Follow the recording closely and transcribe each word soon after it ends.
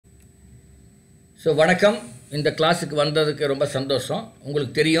So வணக்கம். இந்த கிளாஸுக்கு வந்ததுக்கு ரொம்ப சந்தோஷம்.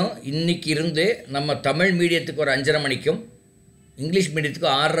 உங்களுக்கு தெரியும், இன்றைக்கி இருந்து நம்ம தமிழ் மீடியத்துக்கு ஒரு 5:30 மணிக்கும் இங்கிலீஷ் மீடியத்துக்கு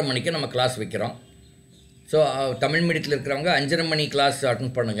 6:30 மணிக்கும் நம்ம கிளாஸ் வைக்கிறோம். ஸோ தமிழ் மீடியத்தில் இருக்கிறவங்க 5:30 மணி கிளாஸ்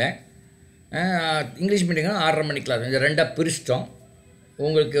அட்டன் பண்ணுங்கள். இங்கிலீஷ் மீடியம் 6:30 மணி கிளாஸ். இந்த ரெண்டாக பிரிச்சிட்டோம்.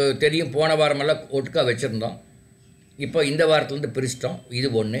 உங்களுக்கு தெரியும், போன வாரமெல்லாம் ஒட்டுக்காக வச்சுருந்தோம். இப்போ இந்த வாரத்துலேருந்து பிரிச்சிட்டோம். இது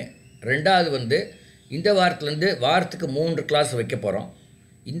ஒன்று. ரெண்டாவது இந்த வாரத்துலேருந்து வாரத்துக்கு 3 கிளாஸ் வைக்க போகிறோம்.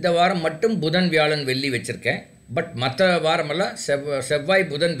 இந்த வாரம் மட்டும் புதன் வியாழன் வெள்ளி வச்சுருக்கேன். பட் மற்ற வாரமெல்லாம் செவ்வாய்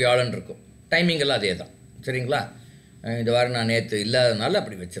புதன் வியாழன் இருக்கும். டைமிங் எல்லாம் அதே தான். சரிங்களா? இந்த வாரம் நான் நேற்று இல்லாதனால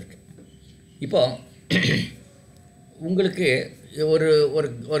அப்படி வச்சுருக்கேன். இப்போது உங்களுக்கு ஒரு ஒரு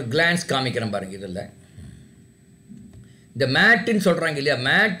ஒரு கிளான்ஸ் காமிக்கிறேன் பாருங்கள். இதில் இந்த மேட்டுன்னு சொல்கிறாங்க இல்லையா,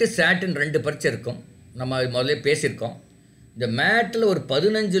 மேட்டு சேட்டுன்னு 2 பரீட்சை இருக்கும். நம்ம முதல்ல பேசியிருக்கோம். இந்த மேட்டில் ஒரு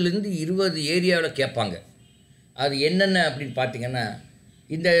 15லேருந்து 20 ஏரியாவில் கேட்பாங்க. அது என்னென்ன அப்படின்னு பார்த்தீங்கன்னா,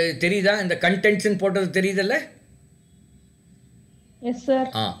 இந்த தெரியுதா, இந்த கண்டென்ட்ஸ்ன்னு போட்டது தெரியுதல்ல? Yes sir.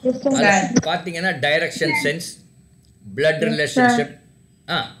 பார்த்தீங்கன்னா direction sense, blood relationship,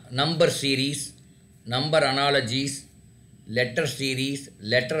 number series, number analogies, letter series,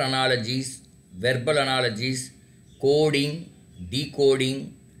 letter analogies, verbal analogies, coding, decoding,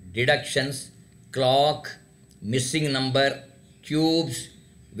 deductions, clock, missing number, cubes,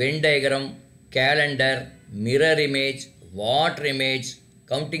 Venn diagram, calendar, mirror image, water image,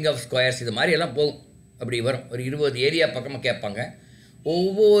 counting of squares, இது மாதிரி எல்லாம் போகும். அப்படி வரும். ஒரு 20 area பக்கமாக கேட்பாங்க.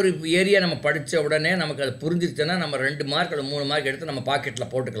 ஒவ்வொரு ஏரியா நம்ம படித்த உடனே நமக்கு அது புரிஞ்சிருச்சுன்னா நம்ம 2 மார்க் அல்லது 3 மார்க் எடுத்து நம்ம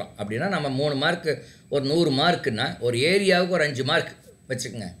பாக்கெட்டில் போட்டுக்கலாம். அப்படின்னா நம்ம 3 மார்க்கு, ஒரு 100 மார்க்குன்னா ஒரு ஏரியாவுக்கு ஒரு 5 மார்க்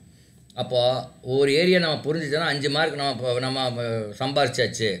வச்சுக்கோங்க. அப்போது ஒரு ஏரியா நம்ம புரிஞ்சிச்சோன்னா 5 மார்க் நம்ம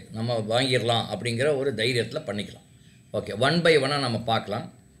சம்பாரிச்சாச்சு, நம்ம வாங்கிடலாம் அப்படிங்கிற ஒரு தைரியத்தில் பண்ணிக்கலாம். ஓகே, 1 by 1 நம்ம பார்க்கலாம்.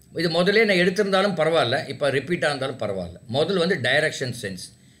 இது முதலே நான் எடுத்திருந்தாலும் பரவாயில்ல, இப்போ ரிப்பீட்டாக இருந்தாலும் பரவாயில்ல. முதல் டைரக்ஷன் சென்ஸ்.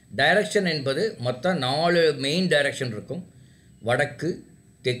 டைரக்ஷன் என்பது மொத்தம் 4 மெயின் டைரக்ஷன் இருக்கும். வடக்கு,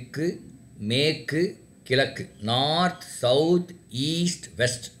 தெற்கு, மேற்கு, கிழக்கு, நார்த், சவுத், ஈஸ்ட்,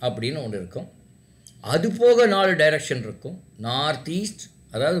 வெஸ்ட் அப்படின்னு ஒன்று இருக்கும். அது போக 4 டைரக்ஷன் இருக்கும். நார்த் ஈஸ்ட்,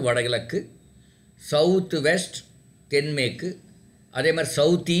 அதாவது வடகிழக்கு, சவுத் வெஸ்ட், தென்மேற்கு, அதே மாதிரி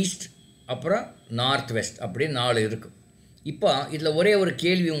சவுத் ஈஸ்ட், அப்புறம் நார்த் வெஸ்ட், அப்படி 4 இருக்கும். இப்போ இதில் ஒரே ஒரு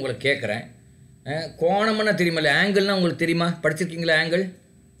கேள்வி உங்களை கேட்குறேன். கோணம்னா தெரியுமில்ல, ஆங்கிள்னா உங்களுக்கு தெரியுமா? படிச்சிருக்கீங்களா angle?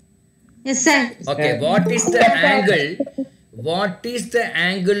 Yes sir. Okay, what is the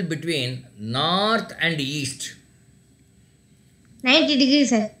angle between north and east? 90 degree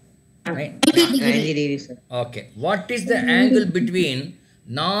sir. 90 degree sir. Okay, what is the angle between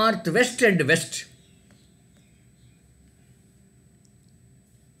north west and west?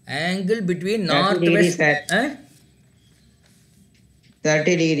 Angle between north west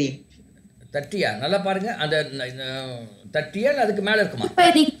 30 degree. 30யா? நல்லா பாருங்க. அந்த 30யா இல்லை அதுக்கு மேலே இருக்குமா?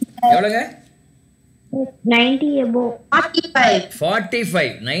 எவ்வளோங்க? 90 above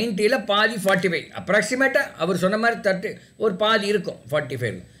 45. 90ல் பாதி 45. அப்ராக்சிமேட்டாக அவர் சொன்ன மாதிரி 30 ஒரு பாதி இருக்கும்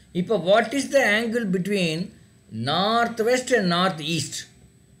 45. இப்போ what is the angle between north west and north east?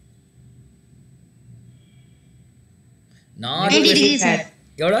 North west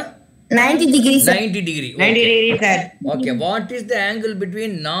எவ்வளோ? 90 degree sir. 90 degree. 90 degree sir. Okay, what is the angle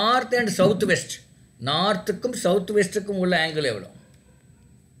between north and south west? நார்த்துக்கும் south வெஸ்ட்டுக்கும் உள்ள ஆங்கிள் எவ்வளோ?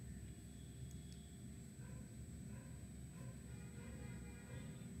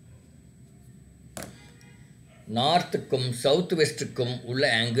 நார்த்துக்கும் சவுத் வெஸ்ட்டுக்கும் உள்ள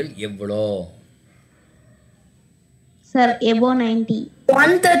ஆங்கிள் எவ்வளோ? Sir above 90.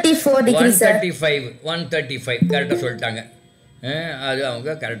 134 degree sir. 135 கரெக்டாக சொல்லிட்டாங்க. அது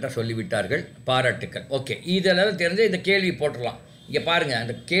அவங்க கரெக்டாக சொல்லிவிட்டார்கள். பாராட்டுக்கள். ஓகே, இதெல்லாம் தெரிஞ்ச இந்த கேள்வி போட்டுடலாம். இங்கே பாருங்கள்,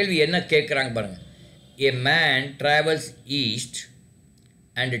 அந்த கேள்வி என்ன கேட்குறாங்க பாருங்கள். A man travels east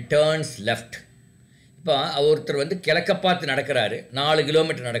and turns left. இப்போ ஒருத்தர் கிழக்க பார்த்து நடக்கிறாரு, 4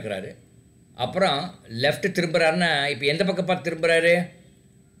 கிலோமீட்டர் நடக்கிறாரு. அப்புறம் லெஃப்ட் திரும்புகிறாருன்னா இப்போ எந்த பக்கம் பார்த்து திரும்புகிறாரு?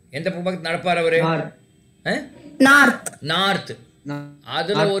 எந்த பக்கம் நடப்பார் அவர்? நார்த்.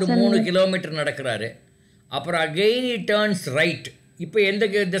 அதில் ஒரு 3 கிலோமீட்டர் நடக்கிறாரு. அப்புறம் அகெயின் he turns ரைட். இப்போ எந்த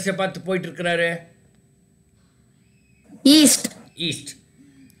திசை பார்த்து போயிட்டு இருக்கிறாரு? ஈஸ்ட்.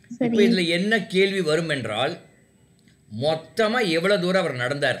 இப்போ இதில் என்ன கேள்வி வரும் என்றால், மொத்தமாக எவ்வளோ தூரம் அவர்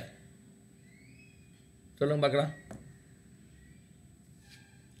நடந்தார் சொல்லுங்க பார்க்கலாம்.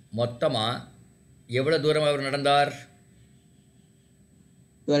 மொத்தமாக எவ்வளோ தூரம் அவர் நடந்தார்?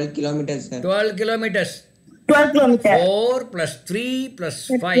 12 kilometers sir. 12 kilometers. 4 + 3 +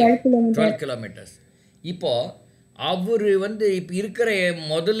 5 12 kilometers. இப்போது அவர் இப்போ இருக்கிற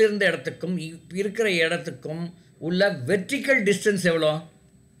முதல்ல இருந்த இடத்துக்கும் இப்போ இருக்கிற இடத்துக்கும் உள்ள வெர்டிக்கல் டிஸ்டன்ஸ் எவ்வளோ?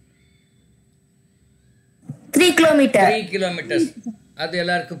 3 kilometers. 3 kilometers. அது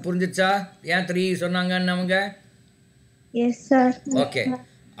எல்லாருக்கும் புரிஞ்சிச்சா ஏன் 3 சொன்னாங்கன்னு அவங்க? Yes, sir. ஓகே.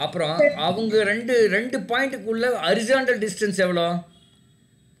 அப்புறம் அவங்க ரெண்டு பாயிண்ட்டுக்குள்ள ஹரிசாண்டல் டிஸ்டன்ஸ் எவ்வளோ?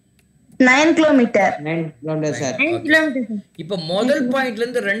 9 kilometer. 9 kilometers, sir. 9 kilometers, sir. இப்போ முதல்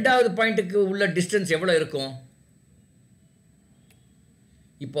பாயிண்ட்லேருந்து ரெண்டாவது பாயிண்ட்டுக்கு உள்ள டிஸ்டன்ஸ் எவ்வளோ இருக்கும்?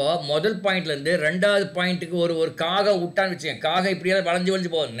 இப்போ முதல் பாயிண்ட்லேருந்து ரெண்டாவது பாயிண்ட்டுக்கு ஒரு காகை விட்டான்னு வச்சுக்கோங்க. காகை இப்படியாவது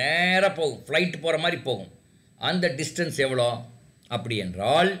வளைஞ்சு போகும், நேராக போகும், ஃப்ளைட் போகிற மாதிரி போகும். அந்த டிஸ்டன்ஸ் எவ்வளோ அப்படி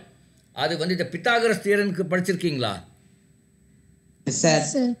என்றால் அது வந்து இந்த பித்தாகரஸ் தியரமுக்கு படிச்சிருக்கீங்களா? Yes, sir.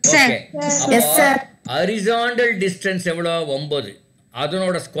 Okay. Yes, sir. Horizontal distance எவ்வளோ? 9.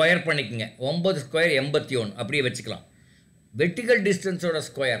 அதனோட ஸ்கொயர் பண்ணிக்கோங்க. 9 ஸ்கொயர் 81 அப்படியே வச்சுக்கலாம். வெர்டிக்கல் டிஸ்டன்ஸோட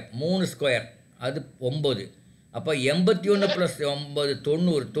ஸ்கொயர் 3 ஸ்கொயர் அது 9. அப்போ 81 + 9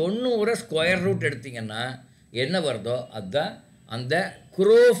 90. 90 ஸ்கொயர் ரூட் எடுத்திங்கன்னா என்ன வருதோ அதுதான் அந்த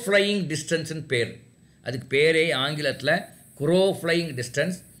குரோ ஃப்ளையிங் டிஸ்டன்ஸ்னு பேர். அதுக்கு பேரே ஆங்கிலத்தில் குரோ ஃப்ளையிங்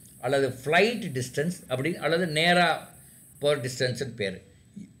டிஸ்டன்ஸ் அல்லது ஃப்ளைட் டிஸ்டன்ஸ் அப்படி அல்லது நேராக போகிற டிஸ்டன்ஸ்னு பேர்.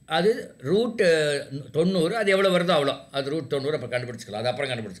 அது ரூட் 90. அது எவ்வளோ வருதோ அவ்வளோ. அது ரூட் 90 அப்போ கண்டுபிடிச்சிக்கலாம். அது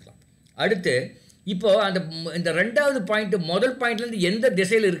அப்புறம் கண்டுபிடிச்சிக்கலாம். அடுத்து இப்போது இந்த ரெண்டாவது பாயிண்ட்டு முதல் பாயிண்ட்லேருந்து எந்த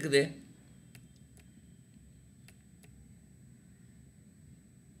திசையில் இருக்குது?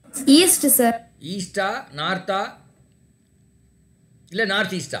 East, sir. ஈஸ்டா நார்த்தா இல்லை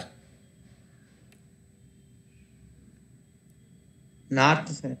north ஈஸ்டா? North,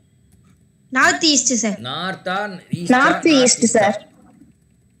 sir. Northeast, sir. நார்த்தா Northeast, sir.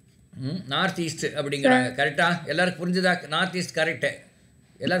 North east அப்படிங்கிறாங்க. கரெக்டாக எல்லாருக்கும் புரிஞ்சுதா? North east correct.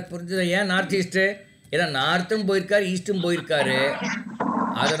 எல்லாருக்கும் புரிஞ்சுதா? ஏன் நார்த் ஈஸ்ட்டு? ஏன்னா நார்த்தும் போயிருக்காரு ஈஸ்ட்டும் போயிருக்காரு.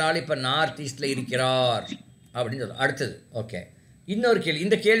 அதனால் இப்போ நார்த் ஈஸ்டில் இருக்கிறார் அப்படின்னு சொல்ல. அடுத்தது ஓகே, இன்னொரு கேள்வி.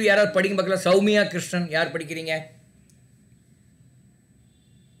 இந்த கேள்வி யாராவது படிக்க பார்க்கலாம்? சௌமியா கிருஷ்ணன் யார் படிக்கிறீங்க?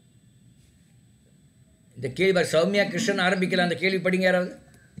 இந்த கேள்வி சௌமியா கிருஷ்ணன் ஆரம்பிக்கலாம். அந்த கேள்வி படிங்க யாராவது.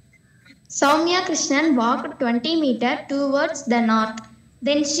 Soumya Krishnan walked 20 meter towards the north.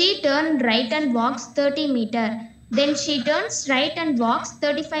 Then she turned right and walks 30 meter. Then she turns right and walks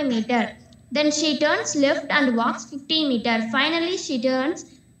 35 meter. Then she turns left and walks 15 meter. Finally, she turns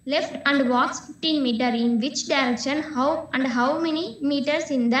left and walks 15 meter. In which direction, how many meters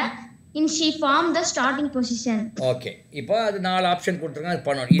in she formed the starting position? Okay, இப்போ அது 4 option கொடுத்துருக்காங்க. அது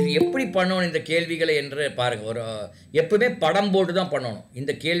பண்ணணும். இது எப்படி பண்ணணும் இந்த கேள்விகளை என்று பாருங்கள். எப்பவுமே படம் போட்டு தான் பண்ணணும்.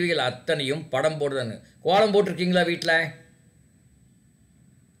 இந்த கேள்விகள் அத்தனையும் படம் போட்டு தான். கோலம் போட்டிருக்கீங்களா வீட்டில்?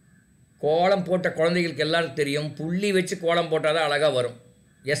 கோலம் போட்ட குழந்தைகளுக்கு எல்லாருக்கும் தெரியும், புள்ளி வச்சு கோலம் போட்டால் தான் அழகாக வரும்.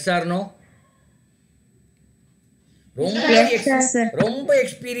 S R no? ரொம்ப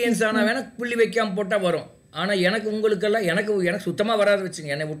எக்ஸ்பீரியன்ஸ் ஆனால் வேணால் புள்ளி வைக்காமல் போட்டால் வரும். ஆனால் உங்களுக்கெல்லாம் எனக்கு சுத்தமாக வராது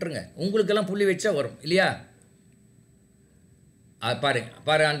வச்சுங்க, என்னை விட்டுருங்க. உங்களுக்கெல்லாம் புள்ளி வச்சா வரும் இல்லையா?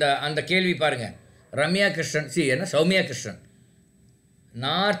 பாருங்க அந்த கேள்வி பாருங்கள். ரம்யா கிருஷ்ணன் சௌமியா கிருஷ்ணன்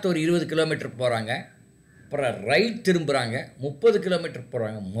நார்த் ஒரு 20 கிலோமீட்டர் போகிறாங்க, அப்புறம் ரைட் திரும்புகிறாங்க 30 கிலோமீட்டர்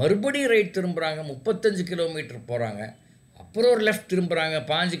போகிறாங்க, மறுபடியும் ரைட் திரும்புகிறாங்க 35 கிலோமீட்டர் போகிறாங்க, அப்புறம் ஒரு லெஃப்ட் திரும்புகிறாங்க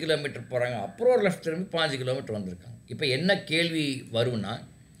 5 கிலோமீட்டர் போகிறாங்க, அப்புறம் ஒரு லெஃப்ட் திரும்பி 5 கிலோமீட்டர் வந்திருக்காங்க. இப்போ என்ன கேள்வி வரும்னா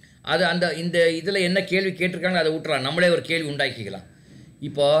அது இந்த இதில் என்ன கேள்வி கேட்டிருக்காங்க அதை விட்டுறலாம், நம்மளே ஒரு கேள்வி உண்டாக்கிக்கலாம்.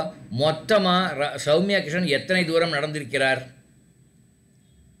 இப்போது மொத்தமாக சௌமியா கிருஷ்ணன் எத்தனை தூரம் நடந்திருக்கிறார்?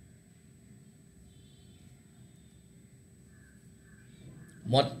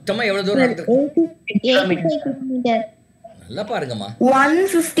 மொத்தமாக எவ்வளோ தூரம் நடந்திருக்கு? நல்லா பாருங்கம்மா.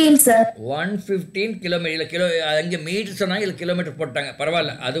 115 சார். 115 கிலோமீட்டர். அங்கே மீட்டர் சொன்னாங்க, இல்லை கிலோமீட்டர் போட்டாங்க,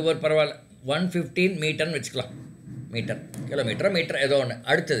 பரவாயில்ல, அது ஒரு பரவாயில்ல. 115 மீட்டர்னு வச்சுக்கலாம். மீட்டர் ஏதோ ஒன்று.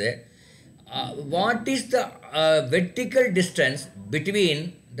 அடுத்தது, what is the vertical distance between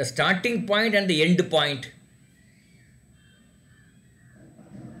the starting point and the end point?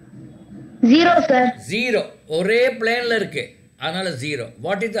 0 sir. 0. ஒரே பிளேனில் இருக்கு, அதனால 0.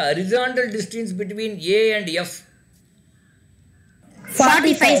 What is the horizontal distance between A and F?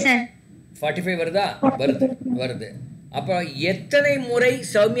 45 sir. 45 வருதா? வருது. அப்போ எத்தனை முறை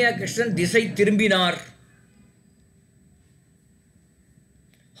சௌமியா கிருஷ்ணன் திசை திரும்பினார்?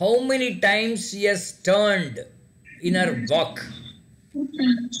 How many times she has turned in her walk?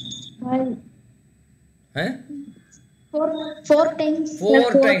 4 times.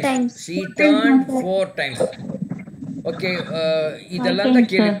 4 times. She turned 4 times. Okay, இதெல்லாம் தான்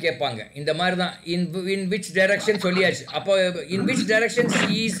கேள்வி கேட்பாங்க. இந்த மாதிரி தான் in which direction சொல்லியாச்சு. அப்போ in which direction she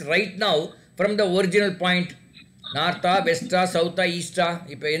is right now from the original point? நார்த்தா, Vesta, சவுத்தா, ஈஸ்டா?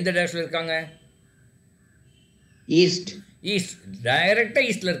 இப்போ எந்த டைரக்ஷனில் இருக்காங்க? ஈஸ்ட். டைரெக்டாக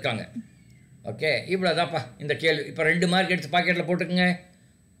ஈஸ்டில் இருக்காங்க. ஓகே, இவ்வளோதான்ப்பா இந்த கேள்வி. இப்போ 2 மார்க் எடுத்து பாக்கெட்டில் போட்டுக்குங்க.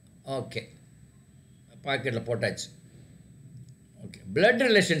 ஓகே, பாக்கெட்டில் போட்டாச்சு. ஓகே, பிளட்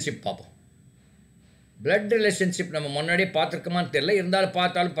ரிலேஷன்ஷிப் பார்ப்போம். பிளட் ரிலேஷன்ஷிப் நம்ம முன்னாடியே பார்த்துருக்கோமான்னு தெரியல, இருந்தாலும்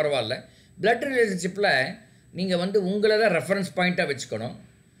பார்த்தாலும் பரவாயில்ல. பிளட் ரிலேஷன்ஷிப்பில் நீங்கள் வந்து உங்களை தான் ரெஃபரன்ஸ் பாயிண்ட்டாக வச்சுக்கணும்.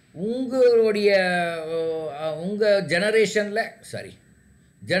 உங்கள்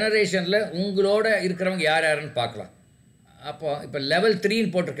ஜெனரேஷனில் உங்களோட இருக்கிறவங்க யார் யாருன்னு பார்க்கலாம். அப்போது இப்போ லெவல்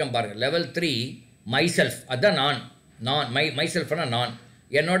 3ன்னு போட்டிருக்கேன் பாருங்கள். லெவல் 3 மைசெல்ஃப், அதுதான் மைசெல்ஃப்னா நான்.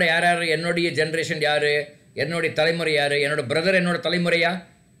 என்னோட யார் யார், என்னுடைய ஜென்ரேஷன் யார், என்னுடைய தலைமுறை யார், என்னோட பிரதர் என்னோட தலைமுறையா?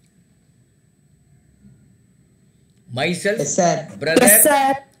 மைசெல்ஃப், பிரதர்,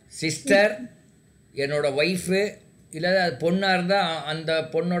 சிஸ்டர், என்னோட ஒய்ஃபு, இல்லை அது பொண்ணாக இருந்தால் அந்த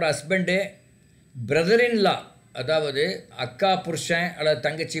பொண்ணோட ஹஸ்பண்டு, பிரதர் இன் லா, அதாவது அக்கா புருஷன் அல்லது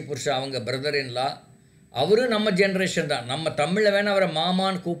தங்கச்சி புருஷன், அவங்க பிரதர் இன் லா. அவரும் நம்ம ஜென்ரேஷன் தான். நம்ம தமிழில் வேணால் அவரை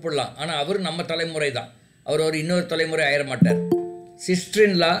மாமான்னு கூப்பிடலாம், ஆனால் அவரும் நம்ம தலைமுறை தான். அவர் ஒரு இன்னொரு தலைமுறை ஆயிட மாட்டார். சிஸ்டர்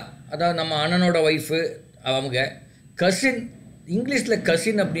இன் லா, அதாவது நம்ம அண்ணனோட ஒய்ஃபு அவங்க. கசின், இங்கிலீஷில்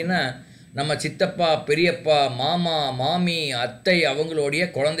கசின் அப்படின்னா நம்ம சித்தப்பா, பெரியப்பா, மாமா, மாமி, அத்தை அவங்களுடைய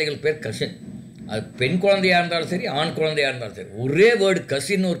குழந்தைகள் பேர் கசின். அது பெண் குழந்தையாக இருந்தாலும் சரி, ஆண் குழந்தையாக இருந்தாலும் சரி, ஒரே வேர்டு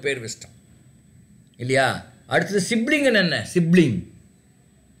கசின்னு ஒரு பேர் வச்சிட்டோம் இல்லையா? அடுத்தது சிப்ளிங்னு என்ன?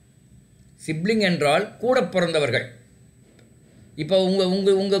 சிப்ளிங் என்றால் கூட பிறந்தவர்கள். இப்போ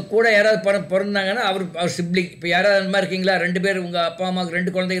உங்கள் கூட யாராவது பிறந்தாங்கன்னா அவர் சிப்ளிங். இப்போ யாராவது அந்த மாதிரி இருக்கீங்களா? 2 பேர் உங்கள் அப்பா அம்மாவுக்கு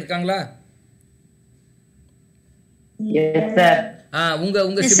 2 குழந்தைங்க இருக்காங்களா?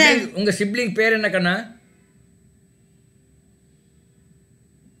 உங்க சிப்ளிங் பேர் என்ன கண்ணா?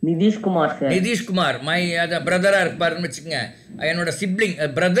 நிதிஷ்குமார் சார். நிதிஷ்குமார் பிரதராக இருப்பாருன்னு வச்சுக்கோங்க. என்னோட சிப்ளிங்,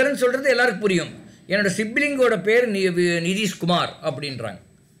 பிரதர்ன்னு சொல்கிறது எல்லாருக்கும் புரியும். என்னோட சிப்ளிங்கோட பேர் நிதிஷ்குமார் அப்படின்றாங்க.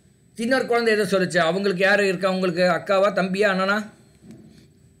 இன்னொரு குழந்தை எதோ சொல்லிச்சு, அவங்களுக்கு யார் இருக்கா? உங்களுக்கு அக்காவா, தம்பியா, அண்ணனா?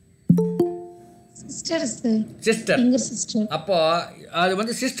 சிஸ்டர். அப்போ அது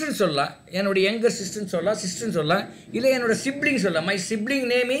வந்து சிஸ்டர்னு சொல்லலாம், என்னோட யங்கர் சிஸ்டர்னு சொல்லலாம், இல்லை என்னோட சிப்ளிங் சொல்லலாம். மை சிப்ளிங்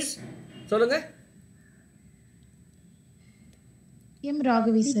நேம் இஸ், சொல்லுங்க.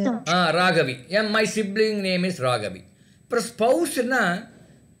 Raghavi sir. Raghavi. My sibling name is Raghavi. அப்புறம் ஸ்பௌஸ்னா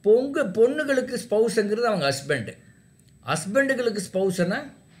பொண்ணுகளுக்கு ஸ்பௌஸுங்கிறது அவங்க ஹஸ்பண்டுகளுக்கு ஸ்பௌஸ்னா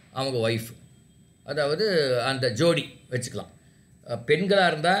அவங்க ஒய்ஃபு, அதாவது அந்த ஜோடி வச்சுக்கலாம். பெண்களாக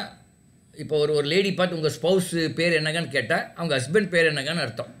இருந்தால் இப்போ ஒரு லேடி பார்த்து உங்கள் ஸ்பௌஸ் பேர் என்னங்கன்னு கேட்டால் அவங்க ஹஸ்பண்ட் பேர் என்னங்கன்னு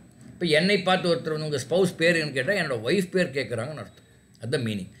அர்த்தம். இப்போ என்னை பார்த்து ஒருத்தர் வந்து உங்கள் ஸ்பௌஸ் பேர் என்னன்னு கேட்டால் என்னோடய ஒய்ஃப் பேர் கேட்குறாங்கன்னு அர்த்தம். அதுதான்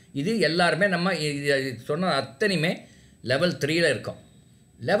மீனிங். இது எல்லாருமே நம்ம சொன்ன அத்தனையுமே லெவல் 3ல் இருக்கோம்.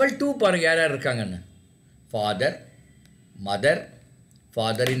 லெவல் 2 பாருங்கள் யார் யார் இருக்காங்கன்னு. Father, mother,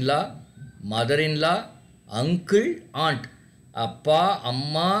 father in-law, mother in law, uncle, and. அப்பா,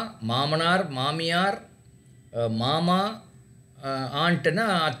 அம்மா, மாமனார், மாமியார், மாமா, ஆண்ட்டுன்னா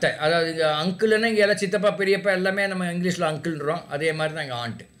அத்தை. அதாவது இங்கே அங்கிள்னா இங்கே எல்லாம் சித்தப்பா, பெரியப்பா எல்லாமே நம்ம இங்கிலீஷில் அங்கிள்ன்றோம். அதே மாதிரி தான் இங்கே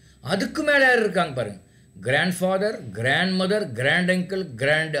ஆண்ட்டு. அதுக்கு மேலே யார் இருக்காங்க பாருங்கள். Grand father, grand mother, grand uncle,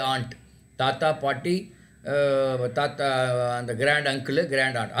 grand and. தாத்தா, பாட்டி, தாத்தா, அந்த கிராண்ட் அங்கிள்,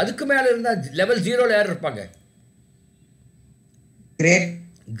 கிராண்ட் ஆண்ட். அதுக்கு மேலே இருந்தால் லெவல் 0ல் யார் இருப்பாங்க? Great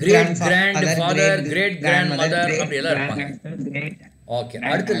grand father, great grand mother, அப்படி எல்லாம் இருப்பாங்க. ஓகே,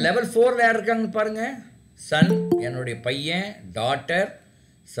 அடுத்து லெவல் 4ல் யார் இருக்காங்கன்னு பாருங்க. சன், என்னுடைய பையன், daughter,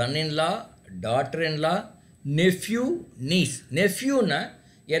 son in law, daughter in-law, nephew, knees. நெஃப்யூன்னா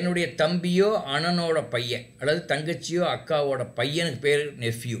என்னுடைய தம்பியோ அண்ணனோட பையன் அல்லது தங்கச்சியோ அக்காவோட பையனுக்கு பேர்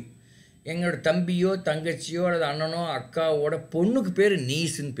நெஃப்யூ. எங்களோட தம்பியோ தங்கச்சியோ அல்லது அண்ணனோ அக்காவோட பொண்ணுக்கு பேர்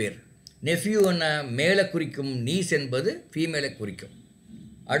நீஸ்ன்னு பேர். நெஃப்யூ என்ன மேலே குறிக்கும், நீஸ் என்பது ஃபீமேலை குறிக்கும்.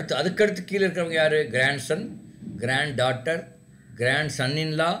 அதுக்கடுத்து கீழே இருக்கிறவங்க யார்? Grand Sun, grand daughter, grand son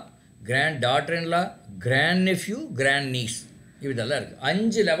in law, grand daughter in-law, grand nephew, grand knees. இதெல்லாம் இருக்குது.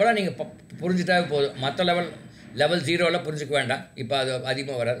 5 லெவலாக நீங்கள் புரிஞ்சுட்டாவே போதும். மற்ற லெவல் 0ல் புரிஞ்சுக்க வேண்டாம். இப்போ அது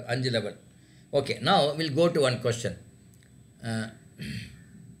அதிகமாக வராது. 5 level. Okay, now will go to one question.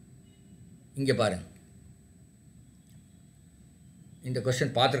 இங்கே பாருங்கள், இந்த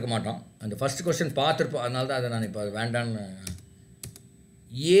கொஸ்டின் பார்த்துருக்க மாட்டோம். அந்த ஃபஸ்ட் கொஸ்டின் பார்த்துருப்போம், அதனால தான் அதை நான் இப்போ அது வேண்டான்னு.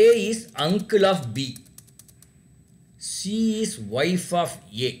 A is uncle of B. C is wife of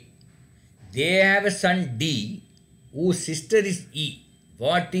A. They have a son D whose sister is E.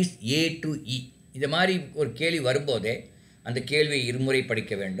 What is A to E? இது மாதிரி ஒரு கேள்வி வரும்போதே அந்த கேள்வியை இருமுறை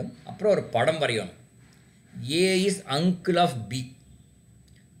படிக்க வேண்டும். அப்புறம் ஒரு படம் வரையணும். A is uncle of B.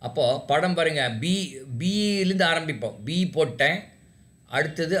 அப்போது படம் பாருங்கள். பியிலேருந்து ஆரம்பிப்போம். பி போட்டேன்.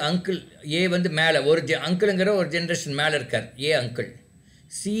 அடுத்தது அங்கிள். ஏ வந்து மேலே அங்கிளுங்கிற ஒரு ஜென்ரேஷன் மேலே இருக்கார். ஏ uncle.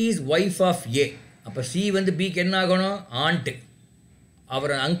 C his wife of ஏ. அப்போ சி வந்து பிக்கு என்ன ஆகணும்? ஆண்ட்டு.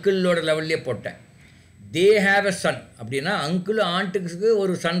 அவர் அங்கிளோட லெவல்லே போட்டேன். தே ஹேவ் எ சன் அப்படின்னா அங்கிள் ஆண்ட்டுக்கு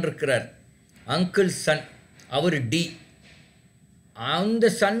ஒரு சன் இருக்கிறார். அங்கிள் சன், அவர் டி. அந்த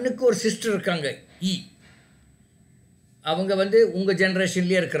சன்னுக்கு ஒரு சிஸ்டர் இருக்காங்க, இ. அவங்க வந்து உங்கள்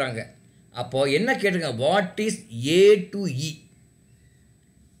ஜென்ரேஷன்லேயே இருக்கிறாங்க. அப்போது என்ன கேட்டிருக்காங்க, வாட் இஸ் ஏ டு இ?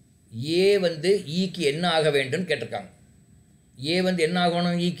 ஏ வந்து ஈக்கு என்ன ஆக வேண்டும் கேட்டிருக்காங்க. ஏ வந்து என்ன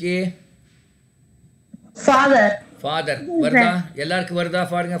ஆகணும் ஈக்கு? ஃபாதர். ஃபாதர் வருதா? எல்லாருக்கும் வருதா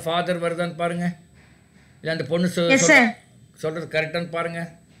பாருங்க. ஃபாதர் வருதான்னு பாருங்க. இல்லை அந்த பொண்ணு சொல்கிறது கரெக்டான்னு பாருங்க.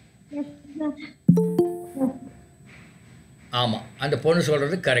 ஆமாம், அந்த பொண்ணு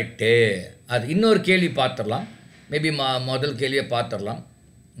சொல்கிறது கரெக்டு. அது இன்னொரு கேள்வி பார்த்துடலாம். மேபி முதல் கேள்வியை பார்த்துடலாம்.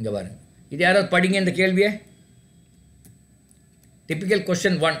 இங்கே பாருங்க, இது யாராவது படிங்க இந்த கேள்வியை. டிப்பிக்கல்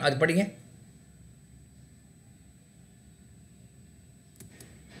கொஸ்டின் 1 அது படிங்க.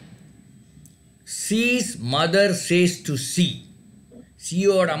 Cheese mother says to C.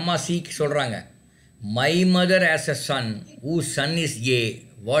 சியோட அம்மா சிக்கு சொல்கிறாங்க, my mother as a Sun who Sun is a,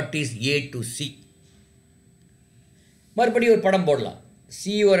 what is A to C? மறுபடியும் ஒரு படம் போடலாம்.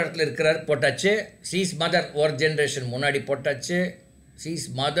 சி ஒரு இடத்துல இருக்கிறார், போட்டாச்சு. சீஸ் மதர் ஒரு ஜென்ரேஷன் முன்னாடி போட்டாச்சு. Cheese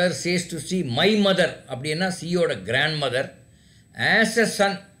mother says to see my mother அப்படின்னா சியோட grand mother. As a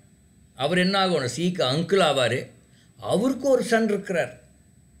Sun அவர் என்ன ஆகணும், சிக்கு அங்கிள் ஆவார். அவருக்கு ஒரு சன் இருக்கிறார்,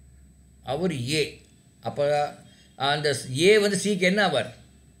 அவர் ஏ. அப்போ அந்த ஏ வந்து சிக்கு என்ன ஆவார்?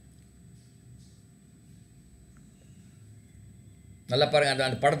 நல்லா பாருங்கள்,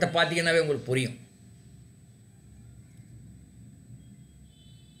 அந்த படத்தை பார்த்தீங்கன்னாவே உங்களுக்கு புரியும்.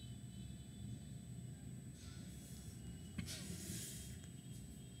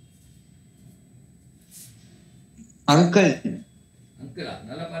 அங்கிள். அங்கிளா?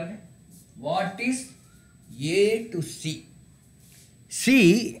 நல்லா பாருங்க. What is A to C? C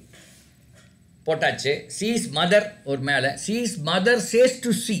போட்டாச்சு. சீஸ் மதர் ஒரு மேலே. Cheese mother says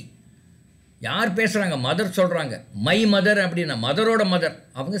to C. யார் பேசுகிறாங்க? மதர் சொல்கிறாங்க. மை மதர் அப்படின்னா மதரோட மதர்,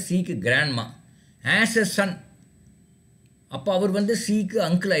 அவங்க சிக்கு கிராண்ட்மா. ஆஸ் எ சன், அப்போ அவர் வந்து சிக்கு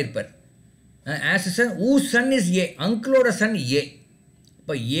uncle ஆயிருப்பார். As a Sun who Sun is a, அங்கிளோட Sun ஏ.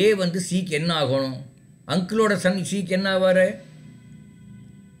 இப்போ ஏ வந்து சிக்கு என்ன ஆகணும்? அங்கிளோட சன் சிக்கு என்ன ஆவார்?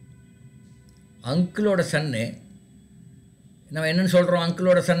 அங்கிளோட சன்னு நம்ம என்னன்னு சொல்கிறோம்?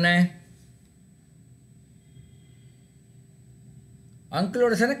 அங்கிளோட சன்னை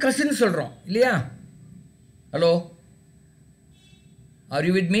அங்கிளோட சன்னை கசின் சொல்கிறோம் இல்லையா? Hello, are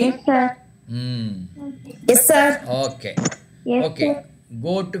you with me? Yes sir. Okay okay,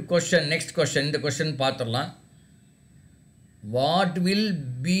 go to question. Next question. இந்த கொஸ்டின் பார்த்துடலாம். What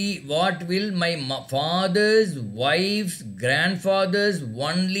will my father's wife's grandfather's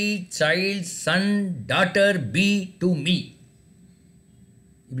only child son daughter be to me?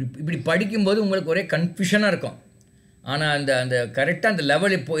 இப்படி படிக்கும்போது உங்களுக்கு ஒரே கன்ஃபியூஷனாக இருக்கும். ஆனால் அந்த கரெக்டாக அந்த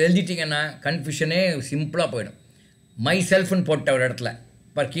லெவல் இப்போ எழுதிட்டிங்கன்னா கன்ஃபியூஷனே சிம்பிளாக போயிடும். மை செல்ஃப்னு போட்ட ஒரு இடத்துல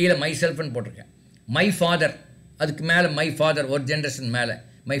இப்போ கீழே மை செல்ஃப்னு போட்டிருக்கேன். மை ஃபாதர், அதுக்கு மேலே மை ஃபாதர் ஒரு ஜென்ரேஷன் மேலே.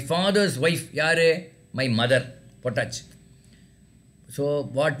 மை ஃபாதர்ஸ் ஒய்ஃப் யார்? மை மதர் போட்டாச்சு. So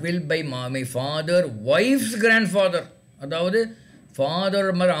what will buy my father wife's grandfather, அதாவது ஃபாதர்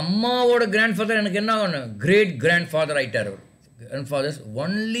மதர் அம்மாவோட கிராண்ட்ஃபாதர் எனக்கு என்ன ஆகணும்? கிரேட் கிராண்ட்ஃபாதர் ஆகிட்டார் அவர். Grandfather's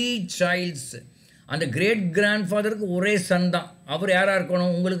only child's. அந்த கிரேட் கிராண்ட்ஃபாதருக்கு ஒரே சன் தான். அவர் யாராக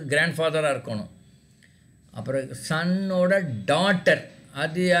இருக்கணும்? உங்களுக்கு கிராண்ட்ஃபாதராக இருக்கணும். அப்புறம் சன்னோட டாட்டர்,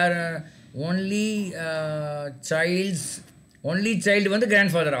 அது யார்? ஒன்லி சைல்டு வந்து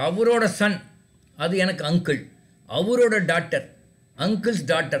கிராண்ட்ஃபாதர், அவரோட சன் அது எனக்கு அங்கிள். அவரோட டாட்டர், அங்கிள்ஸ்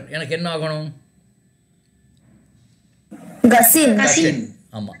டாட்டர் எனக்கு என்ன ஆகணும்? கசின்.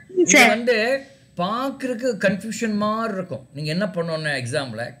 ஆமாம். இது வந்து பார்க்குறதுக்கு கன்ஃபியூஷன் மாதிரி இருக்கும். நீங்கள் என்ன பண்ணணும்னா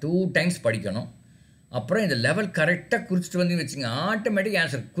எக்ஸாமில் 2 times படிக்கணும். அப்புறம் இந்த லெவல் கரெக்டாக குறிச்சிட்டு வந்து வச்சுங்க, ஆட்டோமேட்டிக்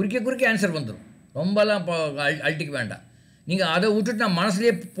ஆன்சர் குறிக்க ஆன்சர் வந்துடும். ரொம்பலாம் அழட்டிக்க வேண்டாம். நீங்கள் அதை விட்டுட்டு நான்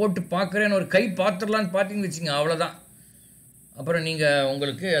மனசுலேயே போட்டு பார்க்குறேன்னு ஒரு கை பார்த்துடலான்னு பார்த்தீங்கன்னு வச்சுங்க, அவ்வளோதான். அப்புறம் நீங்கள்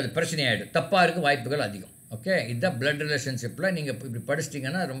உங்களுக்கு அது பிரச்சனையாகிடும். தப்பாக இருக்க வாய்ப்புகள் அதிகம். ஓகே, இதுதான் பிளட் ரிலேஷன்ஷிப்பில் நீங்கள் இப்படி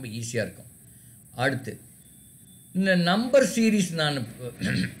படிச்சிட்டிங்கன்னா ரொம்ப ஈஸியாக இருக்கும். அடுத்து இந்த நம்பர் சீரீஸ் நான்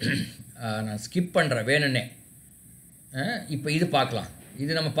ஸ்கிப் பண்ணுறேன் வேணுன்னே. இப்போ இது பார்க்கலாம்.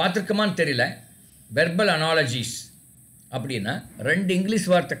 இது நம்ம பார்த்துருக்கோமான்னு தெரியல. வெர்பல் அனாலஜிஸ் அப்படின்னா 2 இங்கிலீஷ்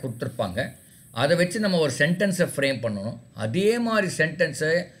வார்த்தை கொடுத்துருப்பாங்க. அதை வச்சு நம்ம ஒரு சென்டென்ஸை ஃப்ரேம் பண்ணணும். அதே மாதிரி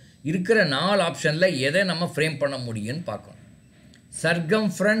சென்டென்ஸை இருக்கிற 4 ஆப்ஷனில் எதை நம்ம ஃப்ரேம் பண்ண முடியும்னு பார்க்கணும்.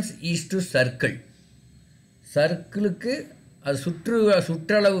 Circumference is to circle. சர்க்கிளுக்கு அது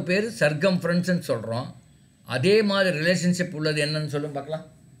சுற்றளவு பேர் சர்க்கம்ஃபரன்ஸ்ன்னு சொல்கிறோம். அதே மாதிரி ரிலேஷன்ஷிப் உள்ளது என்னன்னு சொல்லும் பார்க்கலாம்.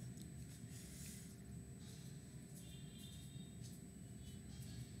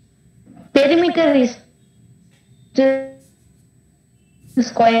 Perimeter is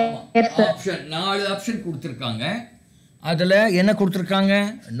square. Option 4 option கொடுத்துருக்காங்க. அதில் என்ன கொடுத்துருக்காங்க?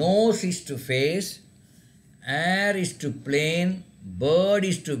 Nose is to face, air is to plane, bird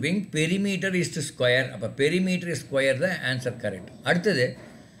is to wing, perimeter is to square. அப்போ பெரிமீட்டர் இஸ் ஸ்கொயர் தான் ஆன்சர் கரெக்ட். அடுத்தது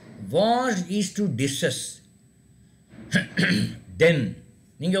வாஷ் இஸ் டு டிஷ்ஷஸ். தென்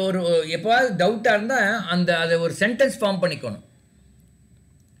நீங்கள் ஒரு எப்போவாவது டவுட்டாக இருந்தால் அதை ஒரு சென்டென்ஸ் ஃபார்ம் பண்ணிக்கணும்.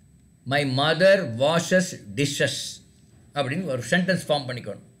 மை மதர் வாஷஸ் டிஷ்ஷஸ் அப்படின்னு ஒரு சென்டென்ஸ் ஃபார்ம்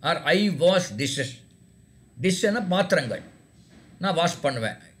பண்ணிக்கணும். ஆர் ஐ வாஷ் டிஷ்ஷஸ். டிஷ்ஷுன்னா பாத்திரங்கள், நான் வாஷ்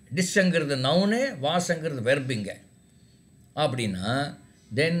பண்ணுவேன். டிஷ்ஷுங்கிறது நவுனு, வாஷங்கிறது வெர்பிங்க. அப்படின்னா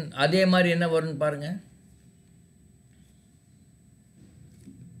தென் அதே மாதிரி என்ன வரும்னு பாருங்கள்.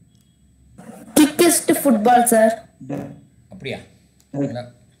 Quickest football, sir. அப்படியா?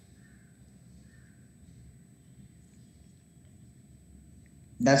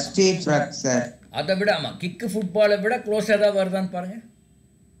 Dusty truck, sir. அதை விட ஆமாம், கிக்கு ஃபுட்பாலை விட க்ளோஸ் ஏதாவது வருதான்னு பாருங்கள்.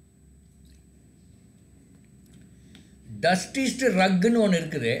 டஸ்டிஸ்ட் ரக்குன்னு ஒன்று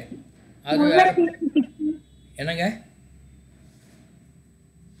இருக்குது. அது என்னங்க?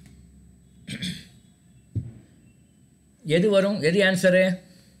 எது வரும்? எது answer?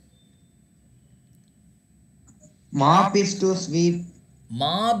 Mop is to sweep.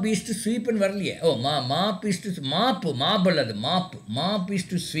 Mop is to ஸ்வீப்னு வரலையே. ஓ மாப் இஸ் டு மாப் அல்லது மாப் இஸ்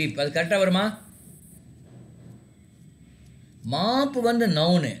டு ஸ்வீப். அது கரெக்டாக வருமா? மாப் வந்து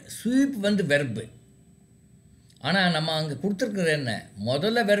நவுனு, ஸ்வீப் வந்து வெர்பு. ஆனால் நம்ம அங்கே கொடுத்துருக்குறது என்ன?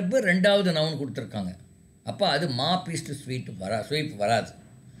 முதல்ல வெர்பு, ரெண்டாவது நவுன் கொடுத்துருக்காங்க. அப்போ அது மாப் இஸ் டு ஸ்வீப் வராது.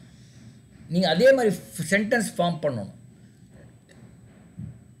 நீங்கள் அதே மாதிரி சென்டென்ஸ் ஃபார்ம் பண்ணணும்.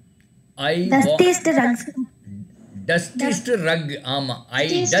 டஸ்டிஸ்ட் ரக். ஆமாம், ஐ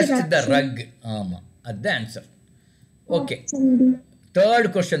டஸ்ட் த ரக். ஆமாம், அதுதான் ஆன்சர். ஓகே, தேர்ட்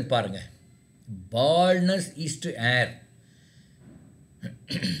கொஸ்டின் பாருங்கள். Baldness is to air.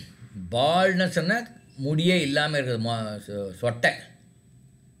 பால்னஸ்ன்னா முடியே இல்லாமல் இருக்கிறது, சொட்டை.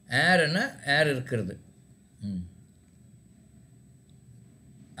 ஏர்னா ஏர் இருக்கிறது.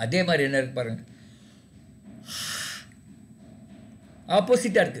 அதே மாதிரி என்ன இருக்கு பாருங்க,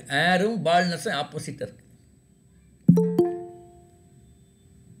 ஆப்போசிட்டாக இருக்குது. ஏரும் பால்னஸும் ஆப்போசிட்டாக இருக்குது.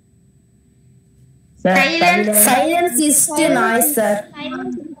 Silence is to noise, sir.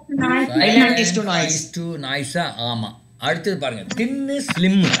 Silent is to noise. Is to noise. ஆமாம். அடுத்தது பாருங்க, தின்னு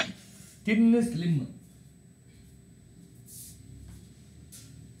ஸ்லிம்மு. தின்னு ஸ்லிம்மு.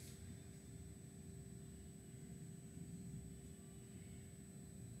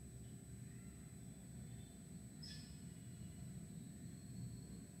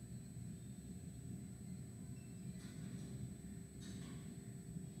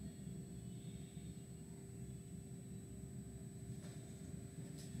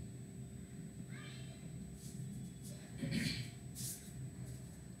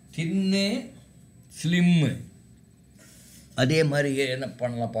 தின்னு ஸ்லிம்மு. அதே மாதிரி என்ன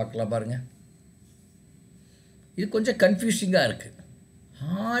பண்ணலாம் பார்க்கலாம் பாருங்கள். இது கொஞ்சம் கன்ஃபியூசிங்காக இருக்குது.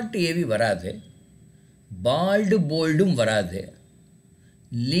 ஹார்ட் ஏவி வராது, பால்டு போல்டும் வராது,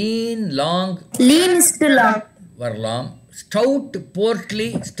 லீன் லாங் வரலாம், ஸ்டவுட் போர்ட்லி.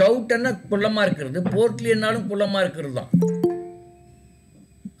 ஸ்டவுட்னா குள்ளமாக இருக்கிறது, போர்ட்லின்னாலும் குள்ளமாக இருக்கிறது தான்.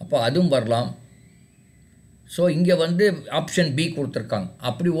 அப்போ அதுவும் வரலாம். ஸோ இங்கே வந்து ஆப்ஷன் பி கொடுத்துருக்காங்க.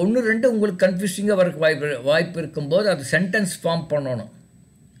 அப்படி 1, 2 உங்களுக்கு கன்ஃபியூசிங்காக வர வாய்ப்பு இருக்கும்போது அது சென்டென்ஸ் ஃபார்ம் பண்ணணும்.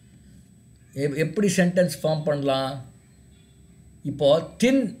 எப்படி சென்டென்ஸ் ஃபார்ம் பண்ணலாம்? இப்போது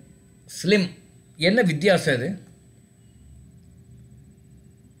தின் ஸ்லிம் என்ன வித்தியாசம் இது?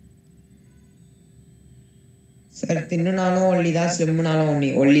 சார் தின்னுனாலும் ஒல்லி தான், ஸ்லிம்னாலும்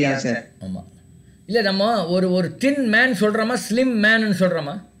ஒல்லி தான் சார். ஆமாம். இல்லை, நம்ம ஒரு தின் மேன் சொல்கிறோமா, ஸ்லிம் மேன்னு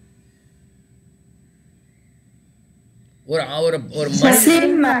சொல்கிறோமா? ஒரு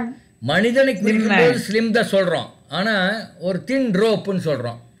மனிதனை குறிக்கும்போது ஸ்லிம் தான் சொல்கிறோம். ஆனால் ஒரு தின் ரோப்புன்னு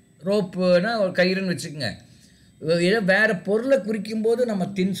சொல்கிறோம். ரோப்புனா ஒரு கயிறுன்னு வச்சுக்கோங்க. ஏதோ வேறு பொருளை குறிக்கும்போது நம்ம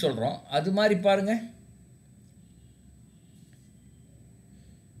தின் சொல்கிறோம். அது மாதிரி பாருங்கள்,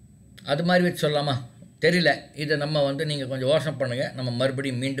 அது மாதிரி வச்சு சொல்லலாமா? தெரியல. இதை நம்ம வந்து நீங்கள் கொஞ்சம் யோசனை பண்ணுங்கள். நம்ம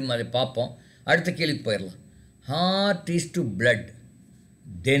மறுபடியும் மீண்டும் அதை பார்ப்போம். அடுத்த கேள்விக்கு போயிடலாம். ஹார்ட் இஸ் டு பிளட்,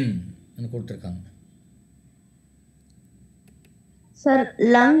 தென் கொடுத்துருக்காங்க. Sir,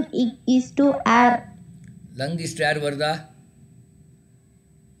 lung is to air. Lung is to air வருதா?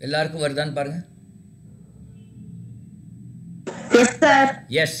 எல்லாருக்கும் வருதான்னு பாருங்க. Yes, sir.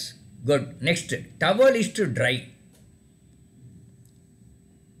 S, good. Next, towel is to try.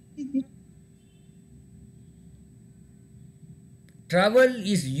 Travel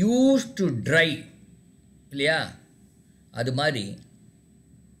is use to try இல்லையா? அது மாதிரி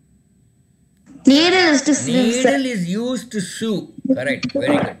Needle is to slim, sir. needle is used to sew. Correct,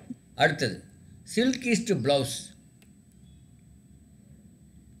 very good. அடுத்தது, silk is to blouse.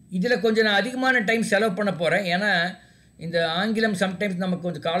 இதில் கொஞ்சம் நான் அதிகமான time செலவு பண்ண போகிறேன். ஏன்னா இந்த ஆங்கிலம் சம்டைம்ஸ் நமக்கு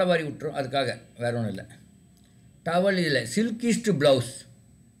கொஞ்சம் காலவாரி விட்டுரும். அதுக்காக வேற ஒன்றும் இல்லை. டவல் இதில் silk is to blouse.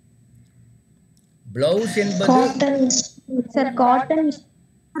 Blouse என்பது சார்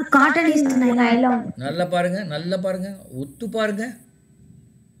காட்டன் இஸ் நைலான். நல்லா பாருங்க உத்து பாருங்க.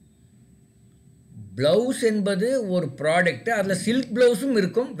 ப்ளவுஸ் என்பது ஒரு ப்ராடக்ட். அதில் சில்க் ப்ளவுஸும்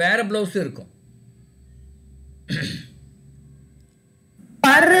இருக்கும், வேற ப்ளவுஸும் இருக்கும்.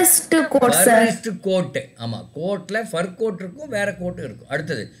 கோட். ஆமா, கோட்ல ஃபர் கோட் இருக்கும், வேற கோட் இருக்கும்.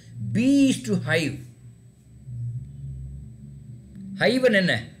 அடுத்தது பி இஸ் டு ஹைவ். ஹைவன்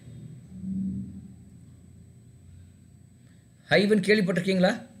என்ன? ஹைவன்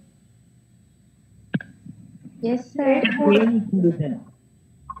கேள்விப்பட்டிருக்கீங்களா? Yes sir.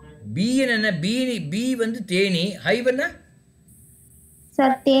 பி என்ன? பி வந்து தேனி. ஹைவன்னா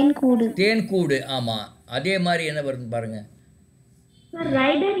சார் தேன் கூடு. தேன் கூடு. ஆமா, அதே மாதிரி என்ன வருது பாருங்க.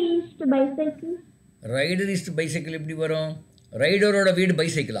 Rider is to bicycle. Rider is to bicycle எப்படி வரும்? ரைடரோட வீடு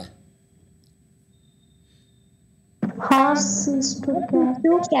பைசைக்கிளா? Hours is to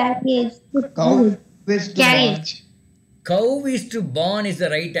carriage. Gov is to born is the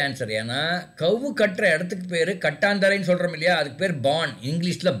right answer. ஏன்னா கவு கட்டுற இடத்துக்கு பேர் கட்டாந்தரைன்னு சொல்கிறோம் இல்லையா, அதுக்கு பேர் பார்ன்.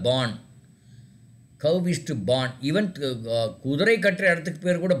 இங்கிலீஷில் born. Gov is to born. Even குதிரை கட்டுற இடத்துக்கு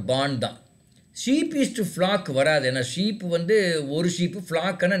பேர் கூட பார்ன் தான். ஷீப் இஸ் டு ஃப்ளாக் வராது. ஏன்னா ஷீப்பு வந்து ஒரு ஷீப்பு,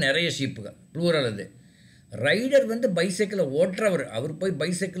 ஃப்ளாக்குன்னா நிறைய ஷீப்புங்க, ப்ளூரல் அது. ரைடர் வந்து பைசைக்கிளை ஓட்டுறவர். அவர் போய்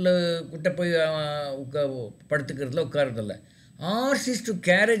பைசைக்கிளில் கிட்ட போய் படுத்துக்கிறதுல உட்காரதில்ல. ஆர்ஸ் இஸ் டு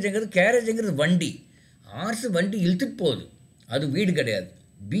கேரேஜுங்கிறது வண்டி. ஆர்ஸ் வண்டி இழுத்துட்டு போகுது, அது வீடு கிடையாது.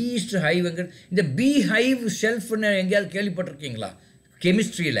 B is to ஹைவ்ங்கிறது. இந்த பி ஹைவ் ஷெல்ஃப்னு எங்கேயாவது கேள்விப்பட்டிருக்கீங்களா?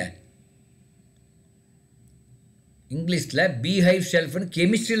 கெமிஸ்ட்ரியில், இங்கிலீஷில் பி ஹைவ் ஷெல்ஃப்னு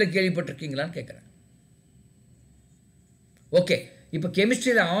கெமிஸ்ட்ரியில் கேள்விப்பட்டிருக்கீங்களான்னு கேட்குறேன். ஓகே, இப்போ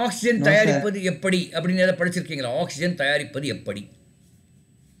கெமிஸ்ட்ரியில் ஆக்சிஜன் தயாரிப்பது எப்படி அப்படின்னு எதாவது படிச்சிருக்கீங்களா? ஆக்சிஜன் தயாரிப்பது எப்படி?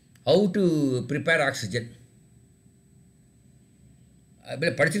 ஹவு டு ப்ரிப்பேர் ஆக்சிஜன்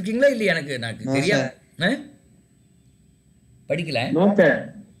படிச்சிருக்கீங்களா இல்லையா? எனக்கு தெரியாது. படிக்கல.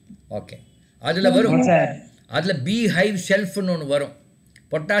 ஓகே, அதில் வரும். அதில் பி ஹைவ் ஷெல்ஃப்னு ஒன்று வரும்.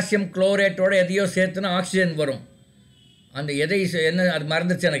 பொட்டாசியம் குளோரேட்டோட எதையோ சேர்த்துனா ஆக்சிஜன் வரும். அந்த எதை என்ன அது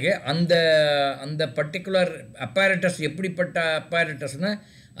மறந்துச்சு எனக்கு. அந்த பர்டிகுலர் அப்பாரட்டஸ் எப்படிப்பட்ட அப்பாரட்டஸ்னால்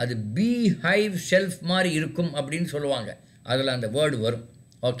அது பி ஹைவ் ஷெல்ஃப் மாதிரி இருக்கும் அப்படின்னு சொல்லுவாங்க. அதில் அந்த வேர்டு வரும்.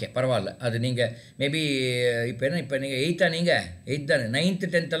 ஓகே, பரவாயில்ல. அது நீங்கள் மேபி இப்போ நீங்கள் 8th நீங்கள் 8th தானே, 9th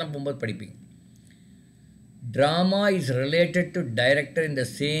 10th போகும்போது படிப்பீங்க. Drama is related to director in the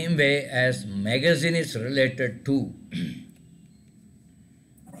same way as magazine is related to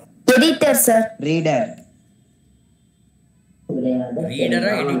editor sir. ரீடரா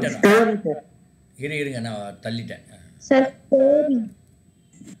எடிட்டரா? இருங்க நான் தள்ளிட்டேன் சார்.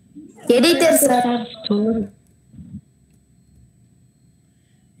 Editor sir.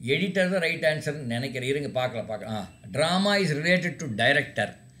 எடிட்டர் தான் ரைட் ஆன்சர்னு நினைக்கிறேன். இருங்க பார்க்கலாம். Drama is related to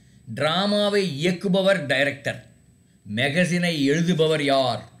director. ட்ராமாவை இயக்குபவர் director. மேகசினை எழுதுபவர்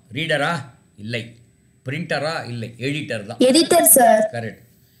யார்? ரீடரா? இல்லை. பிரிண்டரா? இல்லை. எடிட்டர் தான். Editor sir. கரெக்ட்.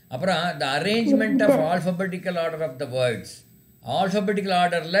 அப்புறம் த arrangement of alphabetical order of the words. Alphabetical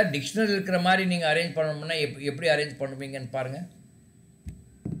ஆர்டரில் டிக்ஷனரி இருக்கிற மாதிரி நீங்கள் அரேஞ்ச் பண்ணணும்னா எப்படி அரேஞ்ச் பண்ணுவீங்கன்னு பாருங்கள்.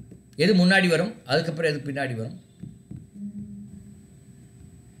 எது முன்னாடி வரும், அதுக்கப்புறம் எது பின்னாடி வரும்?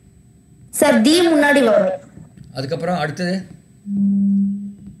 சார் டி முன்னாடி வரும். அதுக்கப்புறம் அடுத்தது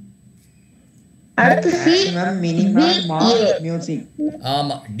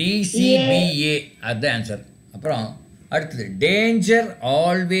ஆமா, DCBA அதுதான் ஆன்சர். அப்புறம் அடுத்தது danger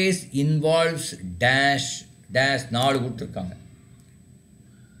always involves dash dash 4 கொடுத்துருக்காங்க.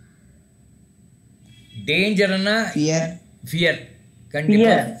 டேஞ்சர்னா ஃபியர்.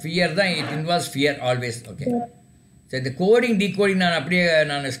 கண்டிப்பாக ஃபியர் தான். It involves fear always. Okay, சரி. இந்த கோடிங் டீகோடிங்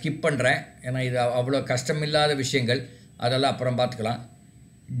நான் ஸ்கிப் பண்ணுறேன். ஏன்னா இது அவ்வளோ கஷ்டம் இல்லாத விஷயங்கள், அதெல்லாம் அப்புறம் பார்த்துக்கலாம்.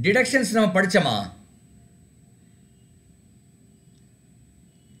 டிடக்ஷன்ஸ் நம்ம படித்தோமா?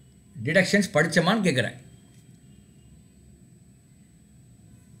 டிடக்ஷன்ஸ் படித்தோமான்னு கேட்குறேன்.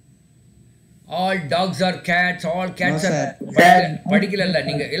 All tax R Gates, all Gates R படிக்கல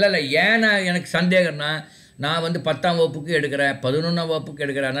நீங்கள்? இல்லை ஏன்னா எனக்கு சந்தேகம்னா நான் வந்து 10ஆம் வகுப்புக்கு எடுக்கிறேன், 11ஆம் வகுப்புக்கு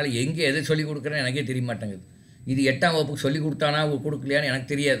எடுக்கிறேன். அதனால் எங்கே எது சொல்லிக் கொடுக்குறேன்னு எனக்கே தெரிய மாட்டேங்குது. இது 8ஆம் வகுப்புக்கு சொல்லிக் கொடுத்தானா கொடுக்கலையான்னு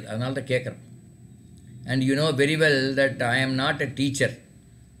எனக்கு தெரியாது. அதனால தான் கேட்குறேன். And you know very well that I am not a teacher.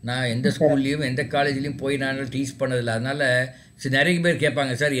 நான் எந்த ஸ்கூல்லையும் எந்த காலேஜ்லேயும் போய் நான் டீச் பண்ணதில்லை. அதனால் நிறைய பேர்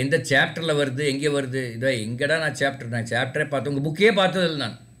கேட்பாங்க, சார் எந்த சாப்டரில் வருது, எங்கே வருது? இதோ எங்கடா நான் சாப்டரே பார்த்து உங்கள் புக்கே பார்த்ததில்லை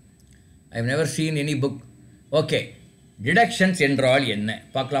நான். I have never seen any book. Okay, deductions என்றால் என்ன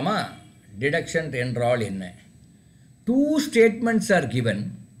பார்க்கலாமா? டிடக்ஷன் என்றால் என்ன? 2 statements are given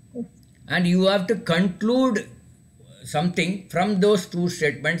and you have to conclude something from those 2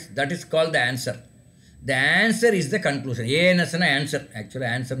 statements. That is called the answer. The answer is the conclusion. ANS na answer. Actually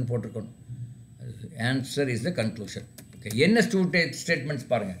answer போட்டிருக்கணும். Answer is the conclusion. Okay. என்ன statements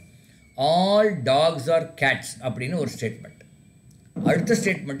பாருங்க. All dogs are cats அப்படின்னு ஒரு statement. அடுத்த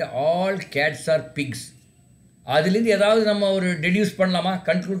statement all cats are pigs. அதுலேருந்து ஏதாவது நம்ம ஒரு டெடியூஸ் பண்ணலாமா?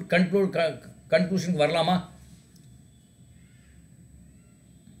 கன்க்ளூஷனுக்கு வரலாமா?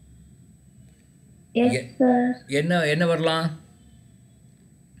 என்ன வரலாம்?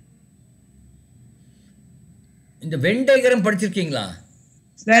 இந்த வென் டயக்ராம் படிச்சிருக்கீங்களா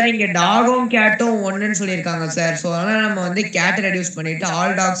சார்? இங்க டாகும் கேட்டும் ஒண்ணுன்னு சொல்லிருக்காங்க சார். சோ அதனால நம்ம வந்து கேட் ரெடியூஸ் பண்ணிட்டு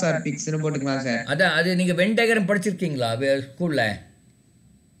ஆல் டாக்ஸ் ஆர் பிக்ஸ்னு போட்டுக்கலாம் சார். அதான் அது நீங்க வென் டயக்ராம் படிச்சிருக்கீங்களா ஸ்கூல்ல?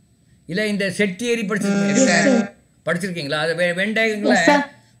 இல்ல இந்த செட் தியரி படிச்சிருக்கீங்களா? அது வென் டயக்ராம்ல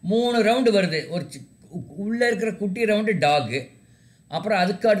 3 ரவுண்டு வருது. ஒரு உள்ள இருக்கிற குட்டி ரவுண்டு டாகு, அப்புறம்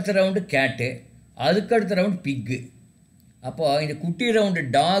அதுக்கு அடுத்த ரவுண்டு கேட்டு, அதுக்கு அடுத்த ரவுண்டு பிக்கு. அப்போ இந்த குட்டி ரவுண்டு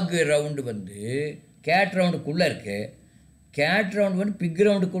டாக் ரவுண்டு வந்து கேட் ரவுண்டுக்குள்ளே இருக்குது, கேட் ரவுண்டு வந்து பிக்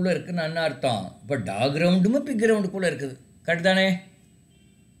ரவுண்டுக்குள்ளே இருக்குதுன்னு என்ன அர்த்தம்? இப்போ டாக் ரவுண்டுமே பிக் ரவுண்டுக்குள்ளே இருக்குது. கரெக்ட் தானே?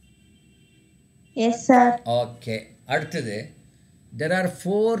 Yes sir. ஓகே. அடுத்தது there are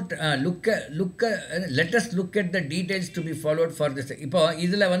 4 let us look at the details to be followed for this. இப்போ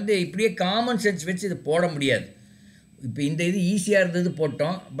இதில் வந்து இப்படியே காமன் சென்ஸ் வச்சு இது போட முடியாது. இப்போ இந்த இது ஈஸியாக இருந்தது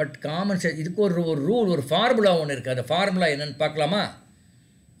போட்டோம். பட் காமன் சென்ஸ் இதுக்கு ஒரு ரூல், ஒரு ஃபார்முலா ஒன்று இருக்குது. அந்த ஃபார்முலா என்னென்னு பார்க்கலாமா?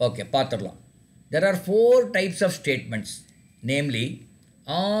 ஓகே, பார்த்துடலாம். There are 4 types of statements, namely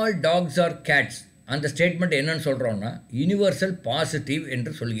all dogs are cats. அந்த ஸ்டேட்மெண்ட் என்னன்னு சொல்கிறோம்னா யூனிவர்சல் பாசிட்டிவ்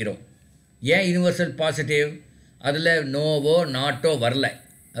என்று சொல்கிறோம். ஏன் யூனிவர்சல் பாசிட்டிவ்? அதில் நோவோ நாட்டோ வரல,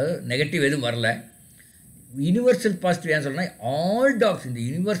 அது நெகட்டிவ் எதுவும் வரல. யூனிவர்சல் பாசிட்டிவ் ஏன் சொல்கிறேன்னா ஆல் டாக்ஸ், இந்த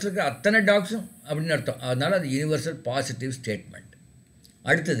யூனிவர்சலுக்கு அத்தனை டாக்ஸும் அப்படின்னு அர்த்தம். அதனால் அது யூனிவர்சல் பாசிட்டிவ் ஸ்டேட்மெண்ட்.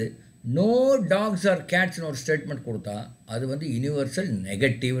 அடுத்தது நோ டாக்ஸ் ஆர் கேட்ஸ்னு ஒரு ஸ்டேட்மெண்ட் கொடுத்தா அது வந்து யூனிவர்சல்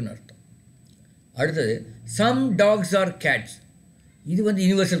நெகட்டிவ்னு அர்த்தம். அடுத்தது சம் டாக்ஸ் ஆர் கேட்ஸ், இது வந்து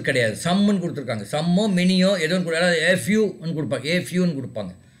யூனிவர்சல் கிடையாது, சம்முன்னு கொடுத்துருக்காங்க. சம்மோ மெனியோ ஏதோ ஒன்று அதாவது ஏஃப்யூன்னு கொடுப்பாங்க, ஏஃப்யூன்னு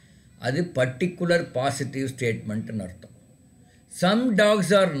கொடுப்பாங்க. அது பர்டிகுலர் பாசிட்டிவ் ஸ்டேட்மெண்ட்டுன்னு அர்த்தம். Some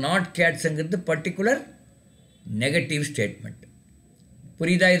tax R not கேட்ஸுங்கிறது particular negative statement.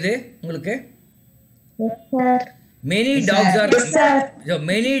 புரியுதா இது உங்களுக்கு? மெனி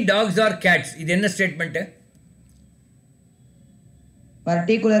டாக்ஸ் ஆர் கேட்ஸ், இது என்ன statement?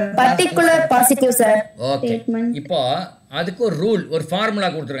 Particular positive sir. Okay. இப்போ அதுக்கு ஒரு ரூல், ஒரு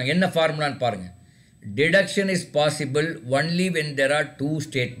ஃபார்முலா கொடுத்துருக்காங்க. என்ன ஃபார்முலான்னு பாருங்க. Deduction is possible only when there are 2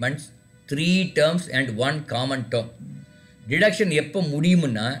 statements, 3 terms and 1 common term. Deduction எப்போ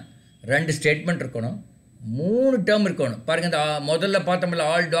முடியும்னா 2 ஸ்டேட்மெண்ட் இருக்கணும், 3 term இருக்கணும். பாருங்க, இந்த முதல்ல பார்த்தோம்ல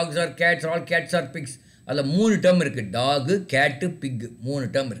all tax R Gates, all Gates R fix, அதில் 3 term இருக்குது. டாகு, கேட்டு, பிக் 3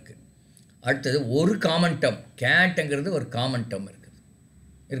 term இருக்குது. அடுத்தது ஒரு காமன் term, கேட்டுங்கிறது ஒரு காமன் term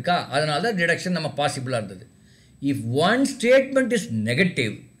இருக்கா? அதனால தான் டிடக்ஷன் நம்ம பாசிபிளாக இருந்தது. If one statement is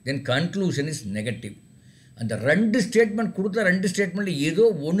negative then conclusion is negative. அந்த 2 ஸ்டேட்மெண்ட் கொடுத்த 2 ஸ்டேட்மெண்ட் ஏதோ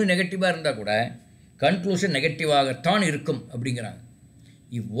ஒன்று நெகட்டிவாக இருந்தால் கூட கன்க்ளூஷன் நெகட்டிவாகத்தான் இருக்கும் அப்படிங்கிறாங்க.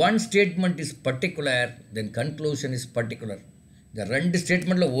 If one statement is particular then conclusion is particular. இந்த 2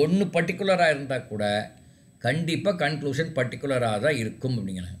 ஸ்டேட்மெண்ட்டில் ஒன்று பர்டிகுலராக இருந்தால் கூட கண்டிப்பாக கன்க்ளூஷன் பர்டிகுலராக தான் இருக்கும்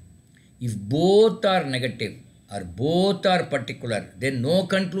அப்படிங்கிறாங்க. If both are negative or both are particular then no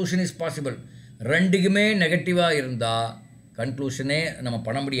conclusion is possible. ரெண்டுக்குமே நெகட்டிவாக இருந்தால் கன்க்ளூஷனே நம்ம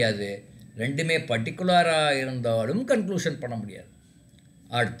பண்ண முடியாது. ரெண்டுமே பர்டிகுலராக இருந்தாலும் கன்க்ளூஷன் பண்ண முடியாது.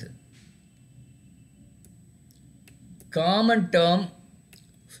 அடுத்து common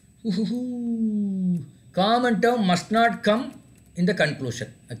term must not come இந்த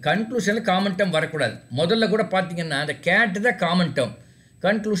கன்க்ளூஷன். கன்க்ளூஷனில் காமன் டேர்ம் வரக்கூடாது. முதல்ல கூட பார்த்தீங்கன்னா அந்த கேட்டு தான் காமன் டேர்ம்,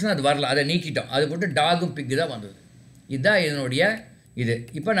 கன்க்ளூஷன் அது வரல, அதை நீக்கிட்டோம். அது போட்டு டாகும் பிக்கு தான் வந்தது. இதுதான் இதனுடைய இது.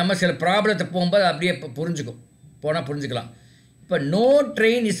 இப்போ நம்ம சில ப்ராப்ளத்தை போகும்போது அப்படியே புரிஞ்சுக்கலாம். இப்போ no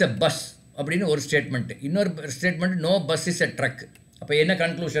train is a bus அப்படின்னு ஒரு ஸ்டேட்மெண்ட்டு, இன்னொரு statement no bus is a drug. அப்போ என்ன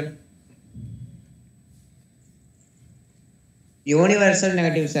கன்க்ளூஷன்? Universal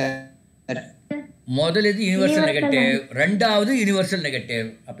negative sir. முதல் இது யூனிவர்சல் நெகட்டிவ், ரெண்டாவது யூனிவர்சல் நெகட்டிவ்.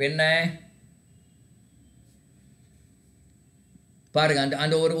 அப்போ என்ன பாருங்க,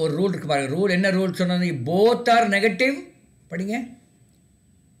 அந்த ஒரு ரூல் இருக்கு பாருங்க. ரூல் என்ன ரூல் சொன்னது? Both are negative. படிங்க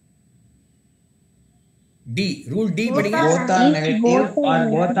டி, ரூல் டி படிங்க. both are negative or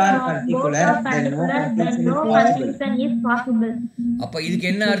both are particular then no conclusion is possible. அப்ப இதுக்கு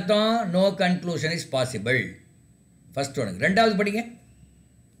என்ன அர்த்தம்? no conclusion is possible. First one. ரெண்டாவது படிங்க.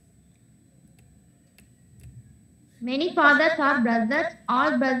 Many fathers are brothers,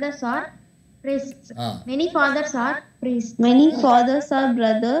 all brothers are priests. Many fathers are priests. Many fathers are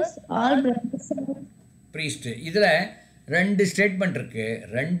brothers, all brothers are priest. இதுல 2 statement இருக்கு.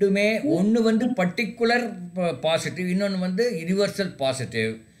 ரெண்டுமே ஒன்று வந்து பர்டிகுலர் பாசிட்டிவ், இன்னொன்று வந்து யூனிவர்சல்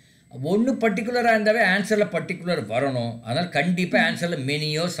பாசிட்டிவ். ஒன்று பர்டிகுலராக இருந்தாவே ஆன்சரில் பர்டிகுலர் வரணும். அதனால் கண்டிப்பாக ஆன்சரில்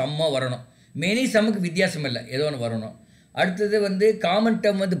மெனியோ சம்மோ வரணும். மெனி சம்முக்கு வித்தியாசம் இல்லை, ஏதோ ஒன்று வரணும். அடுத்தது வந்து காமன்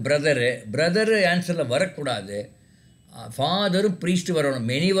டேர்ம் வந்து பிரதரு ஆன்சரில் வரக்கூடாது. ஃபாதரும் ப்ரீஸ்ட் வரணும்.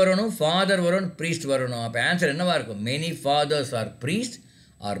 மெனி வரணும், ஃபாதர் வரணும், ப்ரீஸ்ட் வரணும். அப்போ ஆன்சர் என்னவாக இருக்கும்? Many fathers R priest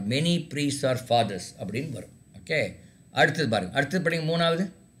are many priest R fathers அப்படின்னு வரும். ஓகே, அடுத்தது பாருங்கள். அடுத்தது படிங்க, மூணாவது.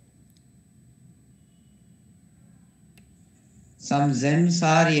 Some Zens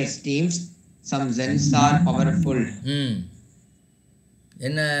are esteemed, some Zens are powerful.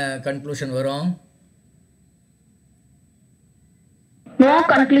 என்ன கன்க்ளூஷன் வரும்? No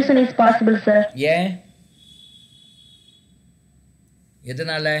conclusion is possible, sir. ஏன்?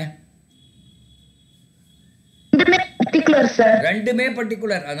 எதனால? ரெண்டுமே particular, sir. ரெண்டுமே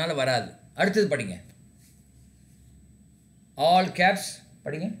பர்டிகுலர், அதனால வராது. அடுத்தது படிங்க. ஆல் கேப்ஸ்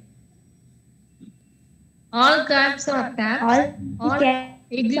படிங்க. All caps are taps. All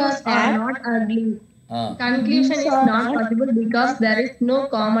igloos are not ugly. Conclusion is not possible because there is no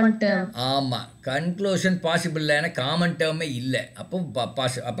common term. ஆமாம், கன்க்ளூஷன் பாசிபிள் இல்லை, ஏன்னா காமன் டேர்மே இல்லை.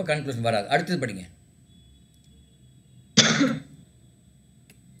 அப்போ கன்க்ளூஷன் வராது. அடுத்தது படிங்க.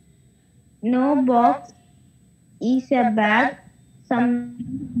 No box is a bag. Some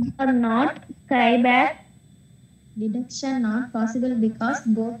are not. Cry bag. Deduction not possible because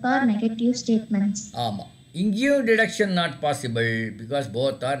both are negative statements. ஆமாம், இங்கேயும் deduction not possible because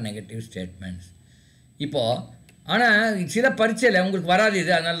both are negative statements. இப்போது ஆனால் சில பரீட்சையில் உங்களுக்கு வராது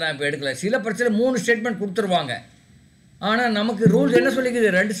இது, அதனால் நான் இப்போ எடுக்கல. சில பரீட்சையில் 3 ஸ்டேட்மெண்ட் கொடுத்துருவாங்க. ஆனால் நமக்கு ரூல்ஸ் என்ன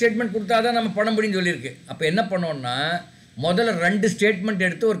சொல்லிக்குது? 2 ஸ்டேட்மெண்ட் கொடுத்தா தான் நம்ம பண்ண முடியும்னு சொல்லியிருக்கு. அப்போ என்ன பண்ணோன்னா, முதல்ல 2 ஸ்டேட்மெண்ட்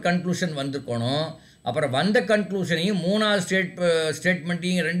எடுத்து ஒரு கன்க்ளூஷன் வந்துருக்கணும். அப்புறம் வந்த கன்க்ளூஷனையும் 3வது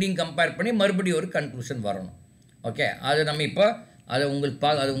ஸ்டேட்மெண்ட்டையும் ரெண்டையும் கம்பேர் பண்ணி மறுபடியும் ஒரு கன்க்ளூஷன் வரணும். ஓகே, அது நம்ம இப்போ அது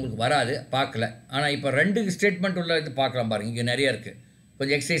உங்களுக்கு வராது, பார்க்கல. ஆனால் இப்போ 2 ஸ்டேட்மெண்ட் உள்ள இது பார்க்கலாம் பாருங்கள். இங்கே நிறைய இருக்குது,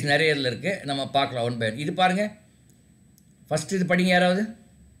 கொஞ்சம் எக்ஸசைஸ் நிறைய இதில் இருக்குது, நம்ம பார்க்கலாம் ஒன் பை ஒன். இது பாருங்கள், ஃபஸ்ட்டு இது படிங்க யாராவது.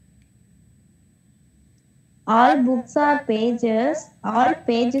 All books are pages. All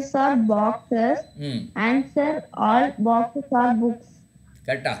pages are boxes. Answer: all boxes are books.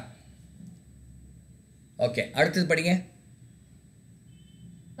 கரெக்டா? ஓகே, அடுத்தது படிங்க.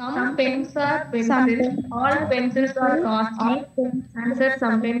 Some pens are pencils. All pencils are costly. Answer: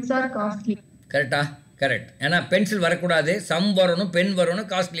 some pens are costly. கரெக்டா? Correct. ஏன்னா பென்சில் வரக்கூடாது, சம் வரணும், பென் வரணும்,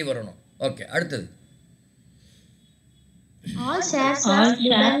 costly வரணும். Okay, அடுத்தது. All shares All are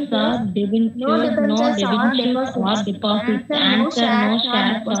shares are debentures, no debentures or deposits. Answer: no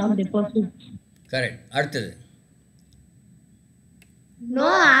shares or deposits. Correct. அடுத்தது. No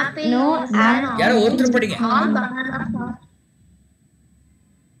apple. No apple. யாரோ ஒருத்தர் படிங்க. All bananas are.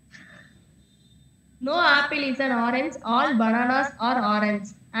 No apple is an orange. All bananas are orange.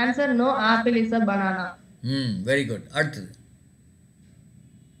 Answer: no apple is a banana. Very good. அடுத்தது.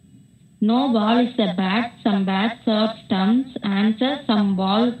 No ball is a bat. Some bats are stumps. Answer: some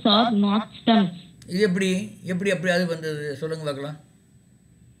balls are not stumps. இது எப்படி அப்படி அது வந்தது சொல்லுங்க பார்க்கலாம்.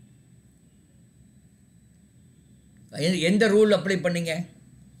 எந்த rule apply பண்ணீங்க?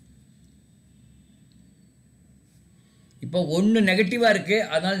 இப்போ ஒன்று நெகட்டிவாக இருக்குது,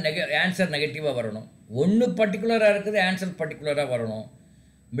 அதனால் ஆன்சர் நெகட்டிவாக வரணும். ஒன்று பர்டிகுலராக இருக்குது, ஆன்சர் பர்டிகுலராக வரணும்.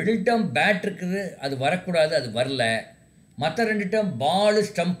 மிடில் டேர்ம் பேட் இருக்குது, அது வரக்கூடாது, அது வரல. மற்ற 2 டேர்ம் பால்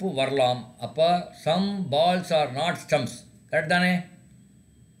ஸ்டம்ப்பு வரலாம். அப்போ some balls are not stumps. Correct தானே?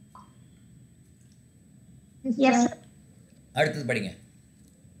 Yes. அடுத்தது படிங்க.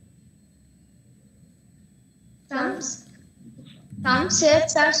 Some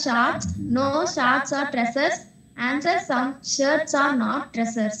shirts are shorts. No shorts are trousers. Answer: some shirts are not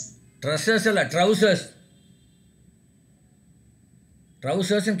trousers. Dresses இல்லை, ட்ரௌசர்ஸ்.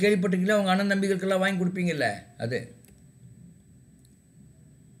 ட்ரௌசர்ஸ்ன்னு கேள்விப்பட்டிருக்கீங்களா? உங்கள் அண்ணன் தம்பிகளுக்கெல்லாம் வாங்கி கொடுப்பீங்கல்ல, அது.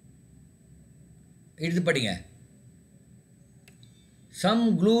 எடுத்து படிங்க. Some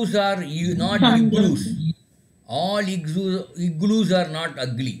glues are not igloos. All igloos are not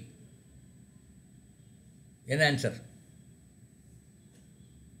ugly. என்ன answer?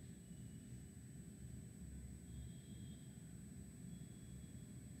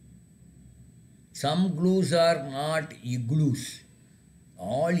 Some glues are not igloos.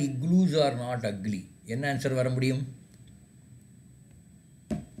 All igloos are not ugly. என்ன ஆன்சர் வர முடியும்?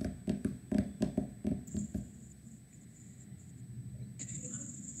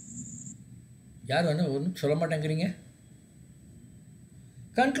 யார் ஒன்றும் சொல்ல மாட்டேங்கிறீங்க?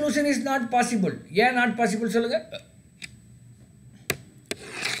 Conclusion is not possible. ஏன் நாட் பாசிபிள் சொல்லுங்க.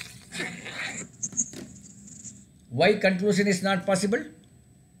 Why conclusion is not possible?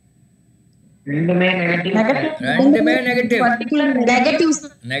 ரெண்டுமே நெகட்டிவ். ரெண்டுமே நெகட்டிவ்.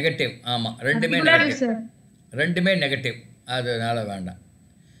 Negative. ஆமாம், ரெண்டுமே நெகட்டிவ். அதனால வேண்டாம்.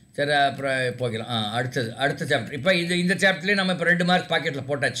 சரி அப்புறம் போய்க்கலாம். அடுத்த சாப்டர். இப்போ இந்த சாப்டர்லேயே நம்ம இப்போ 2 மார்க் பாக்கெட்டில்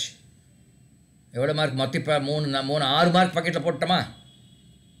போட்டாச்சு. எவ்வளோ மார்க் மொத்தம் இப்போ 6 மார்க் பாக்கெட்டில் போட்டோமா?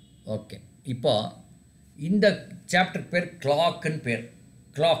 ஓகே. இப்போ இந்த சாப்டர் பேர் கிளாக்குன்னு பேர்.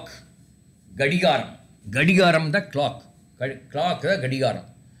 கிளாக் கடிகாரம் தான் கிளாக். கிளாக் தான் கடிகாரம்.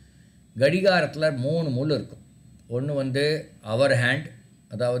 கடிகாரத்தில் 3 முள் இருக்கும். ஒன்று வந்து அவர் ஹேண்ட்,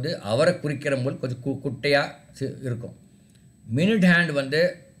 அதாவது அவரை குறிக்கிற முள் கொஞ்சம் குட்டையாக இருக்கும். மினிட் ஹேண்ட் வந்து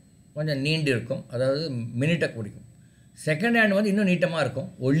கொஞ்சம் நீண்டு இருக்கும், அதாவது மினிட்டை குறிக்கும். செகண்ட் ஹேண்ட் வந்து இன்னும் நீட்டமாக இருக்கும்,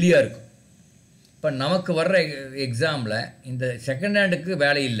 ஒல்லியாக இருக்கும். இப்போ நமக்கு வர்ற எக்ஸாமில் இந்த செகண்ட் ஹேண்டுக்கு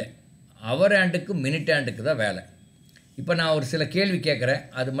வேலை இல்லை, அவர் ஹேண்டுக்கு மினிட் ஹேண்டுக்கு தான் வேலை. இப்போ நான் ஒரு சில கேள்வி கேட்குறேன்,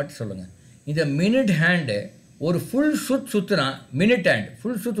 அது மட்டும் சொல்லுங்கள். இந்த மினிட் ஹேண்டு ஒரு ஃபுல் சுற்றுனா, மினிட் ஹேண்ட்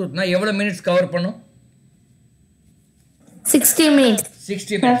ஃபுல் சுற்றுனா எவ்வளோ மினிட்ஸ் கவர் பண்ணும்? 60 minutes.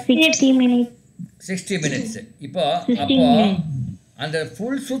 60 minutes. இப்போ அந்த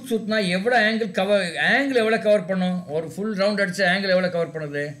ஃபுல் சுற்றுனா எவ்வளோ ஆங்கிள் எவ்வளோ கவர் பண்ணும்? ஒரு ஃபுல் ரவுண்ட் அடிச்ச ஆங்கிள் எவ்வளோ கவர்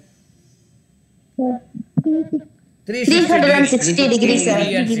பண்ணுது? 360 degrees.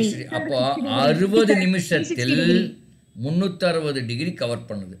 அப்போ 60 நிமிஷத்தில் 360 டிகிரி கவர்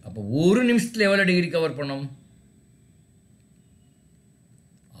பண்ணுது. அப்போ ஒரு நிமிஷத்தில் எவ்வளோ டிகிரி கவர் பண்ணும்?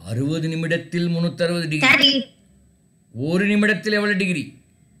 60 நிமிடத்தில் 360 டிகிரி. ஒரு நிமிடத்தில் எவ்வளோ டிகிரி?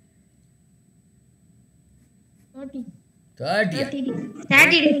 30.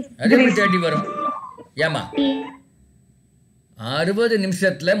 அது எப்படி 30 வரும்? ஏமா 60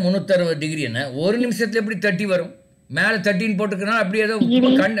 நிமிஷத்தில் 360 டிகிரி என்ன, ஒரு நிமிஷத்தில் எப்படி 30 வரும்? மேலே 30 போட்டுக்கிறனா அப்படி ஏதோ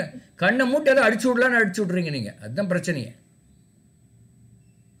கண்ணை மூட்டை ஏதோ அடிச்சு விடலான்னு அடிச்சு விட்றீங்க நீங்கள். அதுதான் பிரச்சனையே.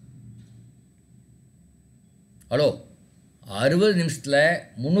 ஹலோ, 60 நிமிஷத்தில்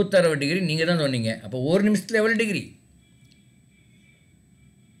 360 டிகிரி நீங்கள் தான் சொன்னீங்க. அப்போ ஒரு நிமிஷத்தில் எவ்வளோ டிகிரி?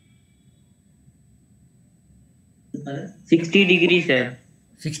 60 degree sir.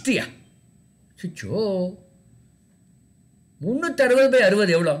 60யா? சுச்சோ,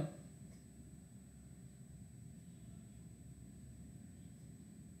 360/60 எவ்வளோ?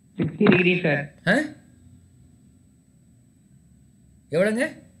 Degree sir. எவ்வளோங்க?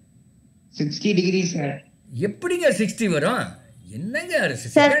 60 டிகிரி சார். எப்படிங்க 60 வரும்? என்னங்க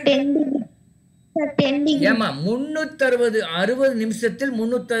ஏமா 360 நிமிஷத்தில்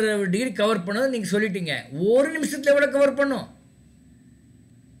 360 டிகிரி கவர் பண்ணது நீங்க சொல்லிட்டீங்க. ஒரு நிமிஷத்துல எவ்வளவு கவர் பண்ணும்?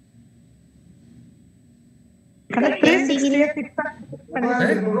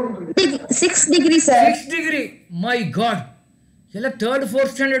 6 degree sir. 6 degree. My God, எல்லாம் 3rd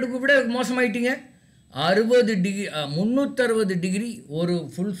 4th ஸ்டாண்டர்டுக்கு விட மோசமாயிட்டீங்க. 60 டிகிரி 360 டிகிரி ஒரு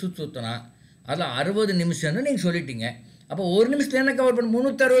ஃபுல் சுற்றுனா அதில் 60 நிமிஷம்னு நீங்கள் சொல்லிட்டீங்க. அப்போ ஒரு நிமிஷத்தில் என்ன கவர் பண்ண?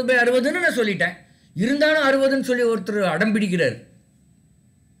 360/60ன்னு நான் சொல்லிட்டேன். இருந்தாலும் 60ன்னு சொல்லி ஒருத்தர் அடம் பிடிக்கிறார்.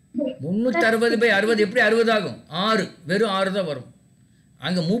 360/60 எப்படி 60 ஆகும்? 6, வெறும் 6 தான் வரும்.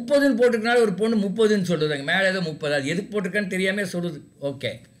 அங்கே 30ன்னு போட்டிருக்கனால ஒரு பொண்ணு 30ன்னு சொல்லுது, அங்கே மேலே ஏதோ 30, அது எதுக்கு போட்டிருக்கான்னு தெரியாமல் சொல்லுது.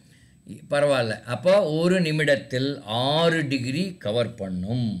 ஓகே, பரவாயில்ல. அப்போ ஒரு நிமிடத்தில் 6 டிகிரி கவர்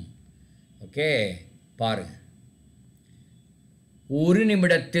பண்ணும். ஓகே, பாருங்க, ஒரு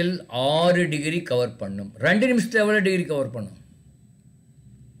நிமிடத்தில் 6 டிகிரி கவர் பண்ணும். 2 நிமிஷத்தில் எவ்வளோ டிகிரி கவர் பண்ணும்?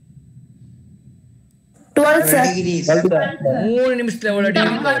 12 டிகிரி. 3 நிமிஷத்தில் எவ்வளோ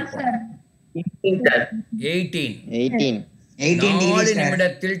டிகிரி கவர் பண்ணும்? 18. 4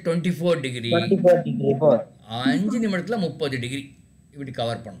 நிமிடத்தில் 24 டிகிரி. 5 நிமிடத்தில் 30 டிகிரி இப்படி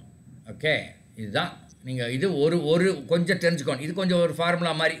கவர் பண்ணும். ஓகே, இதுதான் நீங்கள் இது ஒரு கொஞ்சம் தெரிஞ்சுக்கணும். இது கொஞ்சம் ஒரு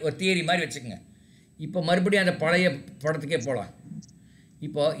ஃபார்முலா மாதிரி, ஒரு தியரி மாதிரி வச்சுக்கோங்க. இப்போ மறுபடியும் அந்த பழைய படத்துக்கே போகலாம்.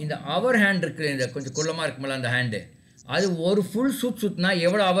 இப்போ இந்த அவர் ஹேண்ட் இருக்குது, இந்த கொஞ்சம் குள்ளமாக இருக்குமில்ல அந்த ஹேண்டு, அது ஒரு ஃபுல் சுற்றுனா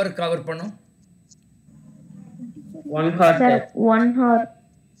எவ்வளோ அவர் கவர் பண்ணும்? 1 hour.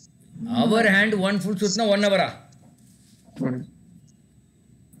 அவர் hand 1 full சுற்றுனா 1 hour.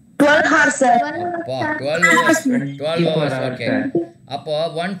 12 hours sir. 12 hours. Okay, அப்போ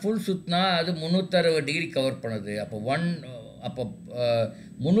 1 ஃபுல் சுற்றுனா அது 360 டிகிரி கவர் பண்ணுது. அப்போ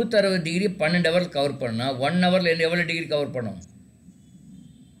 360 டிகிரி 12 hours கவர் பண்ணால் 1 hourல எவ்வளோ டிகிரி கவர் பண்ணும்?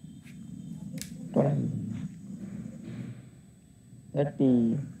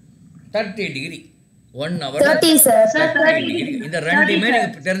 30 டிகிரி. 1 hour 30 sir. 30 டிகிரி. இந்த ரெண்டுமே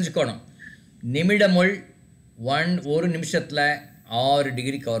நீங்கள் தெரிஞ்சுக்கணும். நிமிடமுள் ஒரு நிமிஷத்தில் 6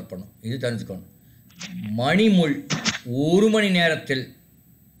 டிகிரி கவர் பண்ணும், இது தெரிஞ்சுக்கணும். மணிமுள் 1 மணி நேரத்தில்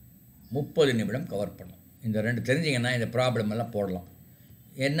 30 நிமிடம் கவர் பண்ணும். இந்த ரெண்டு தெரிஞ்சிங்கன்னா இந்த ப்ராப்ளம் எல்லாம் போடலாம்.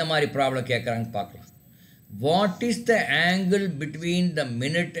 என்ன மாதிரி ப்ராப்ளம் கேட்குறாங்கன்னு பார்க்கலாம். What is the angle between the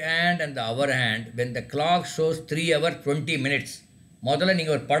minute hand and the our hand when the clock shows 3 hours 20 minutes? முதல்ல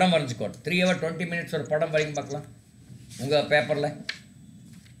நீங்கள் ஒரு படம் வரைஞ்சிக்கோங்க. 3 hours 20 minutes ஒரு படம் வரைக்கும் பார்க்கலாம் உங்கள் பேப்பரில்.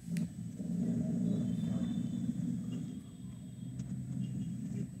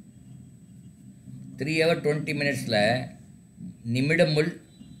 3 hour 20 minutesல நிமிடமுள்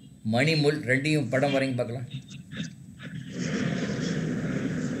மணிமுள் ரெண்டையும் படம் வரைங்க பார்க்கலாம்.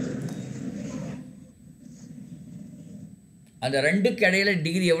 அந்த ரெண்டுக்கு இடையில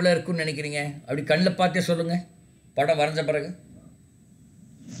டிகிரி எவ்வளோ இருக்குன்னு நினைக்கிறீங்க? அப்படி கண்ணில் பார்த்தே சொல்லுங்கள் படம் வரைஞ்ச பிறகு.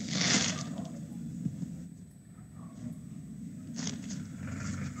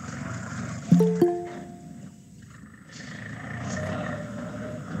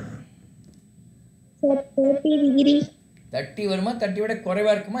 Sir, 30 degree. 30 வருமா? 30 விட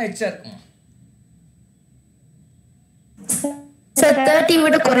குறைவாக இருக்குமா எச்சா இருக்குமா? Sir, 30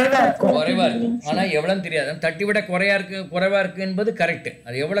 விட குறைவா இருக்கும். குறைவாக இருக்கும். ஆனால் எவ்வளோன்னு தெரியாது. 30 விட குறைவாக இருக்குது என்பது கரெக்டு.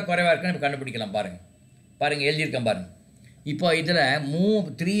 அது எவ்வளோ குறைவாக இருக்குன்னு நம்ம கண்டுபிடிக்கலாம். பாருங்கள் எழுதியிருக்கேன் பாருங்கள். இப்போ இதில்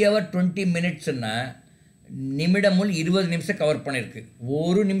 3 hour 20 minutesன்னா நிமிடமுள் 20 நிமிஷம் கவர் பண்ணியிருக்கு.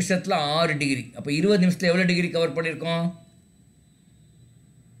 ஒரு நிமிஷத்தில் 6 டிகிரி. அப்போ 20 நிமிஷத்தில் எவ்வளோ டிகிரி கவர் பண்ணியிருக்கோம்?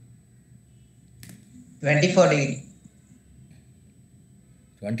 24 degree.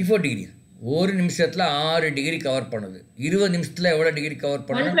 24 டிகிரி. ஒரு நிமிஷத்தில் 6 டிகிரி கவர் பண்ணுது. 20 நிமிஷத்தில் எவ்வளோ டிகிரி கவர்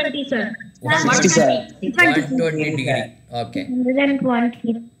பண்ணணும்? 120 sir. 120 டிகிரி. ஓகே,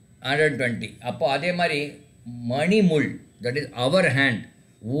 120. 120. அப்போ அதே மாதிரி மணிமுள், தட் இஸ் அவர் ஹேண்ட்,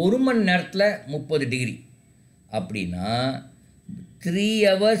 ஒரு மணி நேரத்தில் 30 டிகிரி. அப்படின்னா 3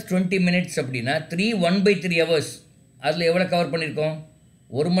 hours 20 minutes அப்படின்னா 3 1/3 hours. அதில் எவ்வளோ கவர் பண்ணியிருக்கோம்?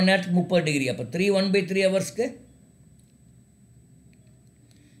 ஒரு மணி நேரத்துக்கு 30 டிகிரி. அப்போ 3 1/3 ஹவர்ஸ்க்கு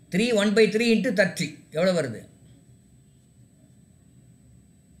 3 1/3 into 30 எவ்வளோ வருது?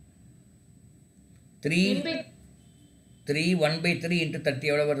 3 1/3 into 30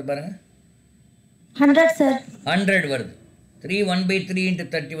 எவ்வளோ வருது பாருங்கள். 100 sir. 100 வருது. 3 1/3 into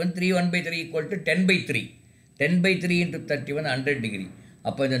 30 வந்து 3 1/3 equal to 10/3. 10/3 into 30 வந்து 100 டிகிரி.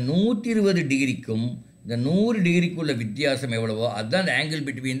 அப்போ இந்த 120 டிகிரிக்கும் இந்த 100 டிகிரிக்குள்ள வித்தியாசம் எவ்வளவோ அதுதான் அந்த angle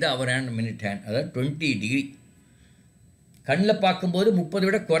between the our hand minute hand. அதாவது 20 டிகிரி. கண்ணில் பார்க்கும்போது 30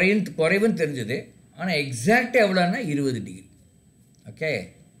 விட குறைவுன்னு தெரிஞ்சது. ஆனால் எக்ஸாக்டாக எவ்வளோன்னா 20 டிகிரி. ஓகே,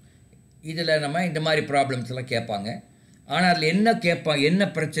 இதில் நம்ம இந்த மாதிரி ப்ராப்ளம்ஸ் எல்லாம் கேட்பாங்க. ஆனால் அதில் என்ன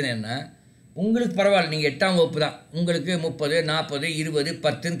பிரச்சனைன்னா, உங்களுக்கு பரவாயில்ல, நீங்கள் 8ஆம் வகுப்பு தான், உங்களுக்கு 30 40 20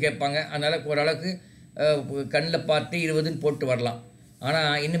 10ன்னு கேட்பாங்க. அதனால் ஓரளவுக்கு கண்ணில் பார்த்து 20ன்னு போட்டு வரலாம்.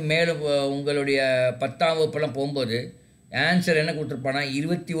 ஆனால் இன்னும் மேலும் உங்களுடைய 10ஆம் வகுப்பெல்லாம் போகும்போது ஆன்சர் என்ன கொடுத்துருப்பானா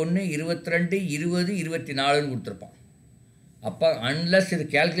 21 22 20 24ன்னு கொடுத்துருப்பான். அப்போ அன்லஸ் இது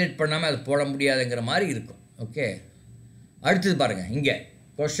கேல்குலேட் பண்ணாமல் அது போட முடியாதுங்கிற மாதிரி இருக்கும். ஓகே, அடுத்தது பாருங்கள். இங்கே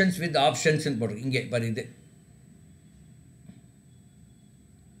கொஷன்ஸ் வித் ஆப்ஷன்ஸ்ன்னு போட்டிருக்கு. இங்கே பாரு, இது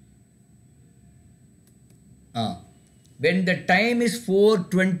when the time is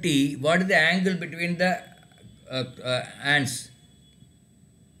 4:20, what is the angle between the ants?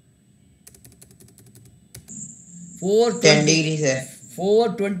 10 degree sir.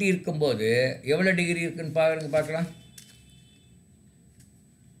 420 இருக்கும்போது எவ்வளோ டிகிரி இருக்குன்னு பார்க்கலாம்.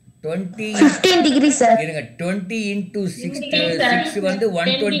 15 degree sir. இருங்க, 20 into 6 வந்து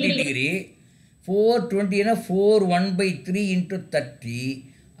 120 டிகிரி. 420னா 4 1/3 into 30,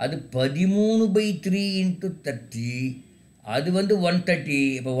 அது 13/3 into 30, அது வந்து 130.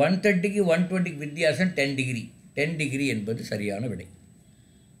 இப்போ 130க்கு 120க்கு வித்தியாசம் 10 டிகிரி. 10 டிகிரி என்பது சரியான விடை.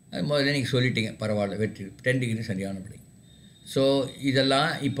 அது முதல்ல நீங்கள் சொல்லிட்டீங்க, பரவாயில்ல, வெற்றி. 10 டிகிரி சரியான விடை. ஸோ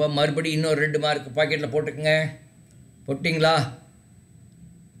இதெல்லாம் இப்போ மறுபடியும் இன்னொரு 2 மார்க் பாக்கெட்டில் போட்டுக்குங்க. போட்டிங்களா?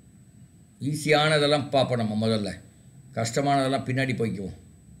 ஈஸியானதெல்லாம் பார்ப்போம் நம்ம முதல்ல, கஷ்டமானதெல்லாம் பின்னாடி போய்க்குவோம்.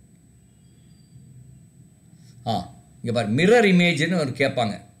 இங்கே பாரு, மிரர் இமேஜ்னு ஒரு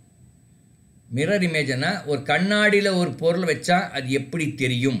கேட்பாங்க. மிரர் இமேஜ்னா ஒரு கண்ணாடியில் ஒரு பொருள் வச்சா அது எப்படி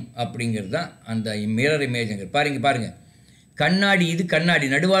தெரியும் அப்படிங்கிறது தான் அந்த மிரர் இமேஜுங்கிறது. பாருங்கள், கண்ணாடி, இது கண்ணாடி,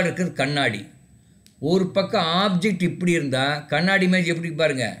 நடுவாக இருக்கிறது கண்ணாடி. ஒரு பக்கம் ஆப்ஜெக்ட் இப்படி இருந்தால் கண்ணாடி இமேஜ் எப்படி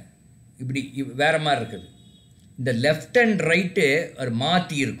பாருங்கள், இப்படி வேறு மாதிரி இருக்குது. இந்த லெஃப்ட் அண்ட் ரைட்டு ஒரு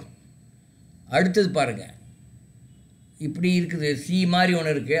மாற்றி இருக்கும். அடுத்தது பாருங்கள், இப்படி இருக்குது, சி மாதிரி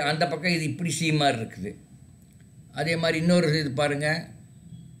ஒன்று இருக்குது, அந்த பக்கம் இது இப்படி சி மாதிரி இருக்குது. அதே மாதிரி இன்னொரு இது பாருங்கள்,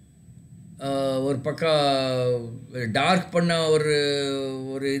 ஒரு பக்கம் டார்க் பண்ண ஒரு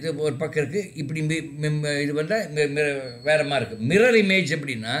இது ஒரு பக்கம் இருக்குது, இப்படி இது வந்தால் வேறு மாதிரி இருக்குது. மிரர் இமேஜ்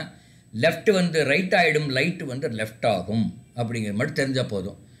எப்படின்னா லெஃப்ட் வந்து ரைட் ஆகிடும், லைட்டு வந்து லெஃப்ட் ஆகும் அப்படிங்கிற மட்டும் தெரிஞ்சால்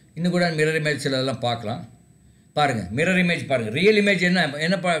போதும். இன்னும் கூட மிரர் இமேஜ் சிலதெல்லாம் பார்க்கலாம். பாருங்கள், மிரர் இமேஜ் பாருங்கள். ரியல் இமேஜ்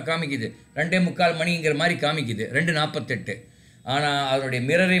என்ன காமிக்குது? 2:45 மணிங்கிற மாதிரி காமிக்குது, 2:48. ஆனால் அதனுடைய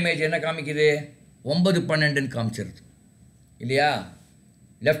மிரர் இமேஜ் என்ன காமிக்குது? 9:12ன்னு காமிச்சிருது இல்லையா?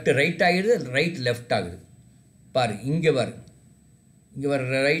 லெஃப்ட் ரைட் ஆகிடுது, ரைட் லெஃப்ட் ஆகுது. பாருங்கள், இங்கே வர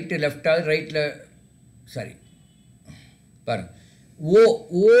ரைட்டு லெஃப்ட் ஆகுது, ரைட்டில் சாரி பாருங்கள்,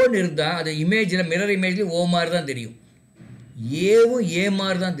 ஓன்னு இருந்தால் அது இமேஜில் மிரர் இமேஜில் ஓ மாதிரி தான் தெரியும், ஏவும் ஏ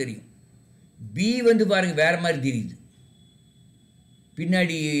மாதிரி தான் தெரியும். பி வந்து பாருங்கள் வேறு மாதிரி தெரியுது,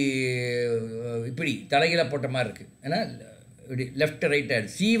 பின்னாடி இப்படி தலைகீழ போட்ட மாதிரி இருக்குது. ஏன்னா இப்படி லெஃப்ட் ரைட்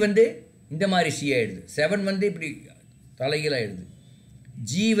ஆகிடுது. சி வந்து இந்த மாதிரி சி ஆகிடுது. 7 வந்து இப்படி தலைகீழ ஆகிடுது.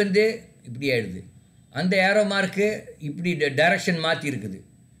 ஜி வந்து இப்படி ஆகிடுது. அந்த ஏரோ மார்க்கு இப்படி டைரக்ஷன் மாற்றி இருக்குது.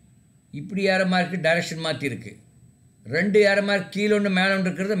 இப்படி ஏரோ மார்க்கு டைரக்ஷன் மாற்றி இருக்குது. 2 ஏரோ மார்க் கீழே ஒன்று மேலே ஒன்று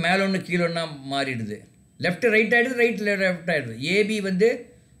இருக்கிறது, மேலே ஒன்று கீழே ஒன்றா மாறிடுது. லெஃப்ட் ரைட் ஆகிடுது, ரைட் லெஃப்ட் ஆகிடுது. ஏபி வந்து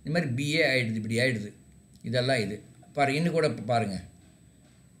இந்த மாதிரி பிஏ ஆகிடுது, இப்படி ஆகிடுது. இதெல்லாம் இது பாருங்கள். இன்னும் கூட பாருங்கள்,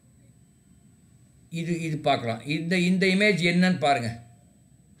 இது பார்க்கலாம். இந்த இமேஜ் என்னன்னு பாருங்கள்.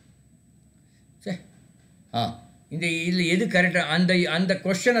 சரி, இந்த இதில் எது கரெக்டாக அந்த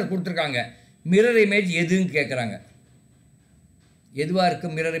கொஸ்டினை கொடுத்துருக்காங்க. மிரர் இமேஜ் எதுன்னு கேட்குறாங்க. எதுவாக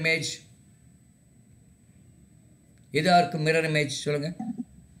இருக்குது மிரர் இமேஜ்? எதுவாக இருக்குது மிரர் இமேஜ் சொல்லுங்கள்.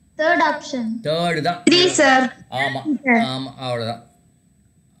 Third option. தேர்டு தான். ஆமாம் ஆமாம், அவ்வளோதான்.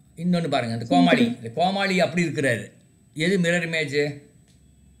 இன்னொன்று பாருங்கள், அந்த கோமாளி அப்படி இருக்கிறாரு. எது மிரர் இமேஜ்?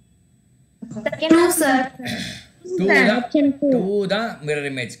 2 sir. 2 தான் மிரர்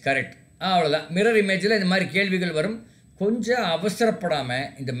இமேஜ். கரெக்ட். அவ்வளோதான். மிரர் இமேஜில் இந்த மாதிரி கேள்விகள் வரும். கொஞ்சம் அவசரப்படாமல்,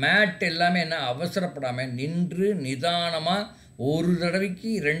 இந்த மேட் எல்லாமே என்ன அவசரப்படாமல் நின்று நிதானமாக ஒரு தடவைக்கு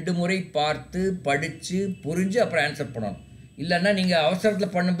 2 முறை பார்த்து படித்து புரிஞ்சு அப்புறம் ஆன்சர் பண்ணணும். இல்லைன்னா நீங்கள்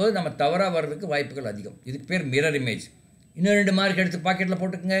அவசரத்தில் பண்ணும்போது நம்ம தவறாக வர்றதுக்கு வாய்ப்புகள் அதிகம். இதுக்கு பேர் மிரர் இமேஜ். இன்னும் 2 மார்க் எடுத்து பாக்கெட்டில்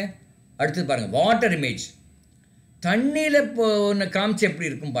போட்டுக்குங்க. அடுத்தது பாருங்கள், வாட்டர் இமேஜ். தண்ணியில் இப்போ ஒன்று காமிச்சா எப்படி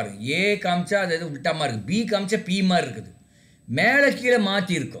இருக்கும் பாருங்கள். ஏ காமிச்சா அது எது உல்ட்டாமல் இருக்குது, பி காமிச்சா பி மாதிரி இருக்குது, மேலே கீழே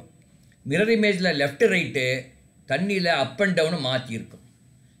மாற்றி இருக்கும். மிரர் இமேஜில் லெஃப்ட் ரைட்டு தண்ணியில் அப் அண்ட் டவுனு மாற்றி இருக்கும்.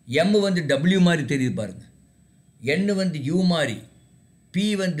 எம் வந்து டபிள்யூ மாதிரி தெரியுது பாருங்கள், என் வந்து யூ மாதிரி, பி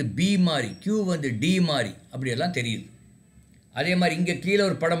வந்து பி மாதிரி, கியூ வந்து டி மாதிரி, அப்படியெல்லாம் தெரியுது. அதே மாதிரி இங்கே கீழே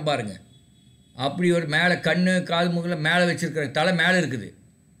ஒரு படம் பாருங்கள். அப்படி ஒரு மேலே கண் கால் முகில் மேலே வச்சுருக்கிற தலை மேலே இருக்குது.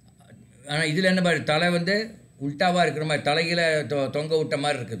 ஆனால் இதில் என்ன பாரு, தலை வந்து உல்ட்டாவாக இருக்கிற மாதிரி, தலையில் தொங்க விட்ட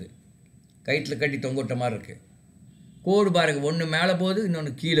மாதிரி இருக்குது, கயிற்றில் கட்டி தொங்க விட்ட மாதிரி இருக்குது. கோடு பாருங்கள், ஒன்று மேலே போகுது,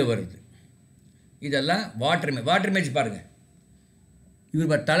 இன்னொன்று கீழே வருது. இதெல்லாம் வாட்டர் இமேஜ் பாருங்கள்.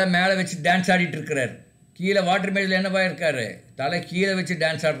 இவர் தலை மேலே வச்சு டான்ஸ் ஆடிட்டு இருக்கிறார். கீழே வாட்டர் இமேஜில் என்னவா இருக்கார், தலை கீழே வச்சு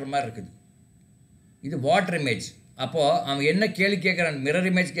டான்ஸ் ஆடுற மாதிரி இருக்குது. இது வாட்டர் இமேஜ். அப்போது அவன் என்ன கேள்வி கேட்குறான், மிரர்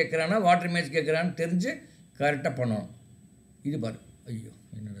இமேஜ் கேட்குறான்னா வாட்டர் இமேஜ் கேட்குறான்னு தெரிஞ்சு கரெக்டாக பண்ணணும். இது பாரு, ஐயோ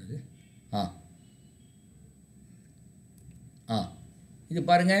என்னடா இது, இது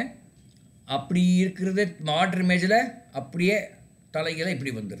பாருங்கள். அப்படி இருக்கிறது வாட்டர் இமேஜில் அப்படியே தலைகளை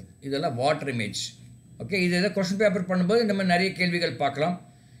இப்படி வந்துடுது. இதெல்லாம் வாட்டர் இமேஜ். ஓகே, இது எதாவது கொஸ்டின் பேப்பர் பண்ணும்போது இந்த மாதிரி நிறைய கேள்விகள் பார்க்கலாம்.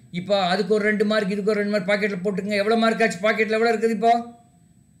 இப்போ அதுக்கு ஒரு 2 மார்க், இதுக்கு ஒரு 2 மார்க் பாக்கெட்டில் போட்டுங்க. எவ்வளோ மார்க் ஆச்சு? பாக்கெட்டில் எவ்வளோ இருக்குது? இப்போ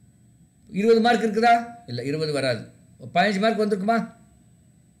 20 மார்க் இருக்குதா? இல்லை, 20 வராது. 15 mark வந்துருக்குமா?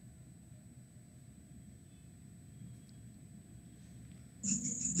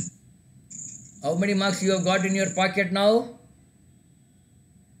 How many marks you have got in your pocket now?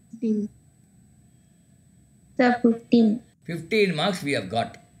 15 marks we have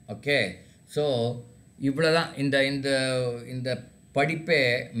got. Okay, so இவ்வளோதான். இந்த படிப்பே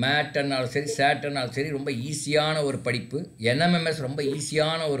மேட்னாலும் சரி சேட்டனாலும் சரி ரொம்ப ஈஸியான ஒரு படிப்பு. NMMS ரொம்ப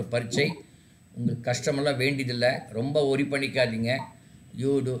ஈஸியான ஒரு பரீட்சை. உங்களுக்கு கஷ்டமெல்லாம் வேண்டியதில்லை. ரொம்ப ஒரி பண்ணிக்காதீங்க.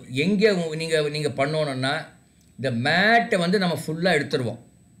 எங்கே நீங்கள் பண்ணணுன்னா இந்த மேட்டை வந்து நம்ம ஃபுல்லாக எடுத்துருவோம்.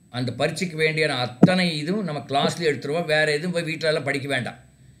 அந்த பரீட்சைக்கு வேண்டியான அத்தனை இதுவும் நம்ம கிளாஸ்லேயே எடுத்துருவோம். வேறு எதுவும் போய் வீட்டிலலாம் படிக்க வேண்டாம்.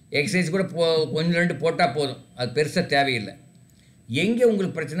 எக்ஸசைஸ் கூட கொஞ்சம் 2 போட்டால் போதும், அது பெருசாக தேவையில்லை. எங்கே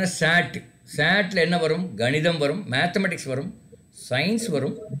உங்களுக்கு பிரச்சனை, சேட்டில் என்ன வரும்? கணிதம் வரும், மேத்தமெட்டிக்ஸ் வரும், சயின்ஸ்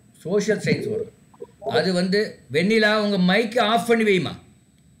வரும், சோஷியல் சயின்ஸ் வரும். அது வந்து வெண்ணிலா உங்கள் மைக்கை ஆஃப் பண்ணி வைமா.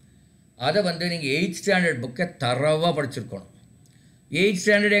 அதை வந்து நீங்கள் 8th ஸ்டாண்டர்ட் புக்கை தரவாக படிச்சிருக்கணும். 8th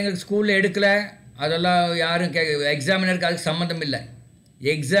ஸ்டாண்டர்ட் எங்களுக்கு ஸ்கூலில் எடுக்கலை, அதெல்லாம் யாரும் எக்ஸாமினருக்கு அதுக்கு சம்மந்தம் இல்லை.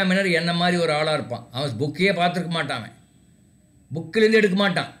 எக்ஸாமினர் என்ன மாதிரி ஒரு ஆளாக இருப்பான். அவன் புக்கையே பார்த்துருக்க மாட்டான், புக்கிலேருந்து எடுக்க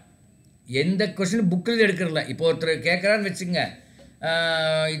மாட்டான். எந்த கொஸ்டின் புக்கிலேருந்து எடுக்கிறதில்ல. இப்போ ஒருத்தர் கேட்குறான்னு வச்சுங்க,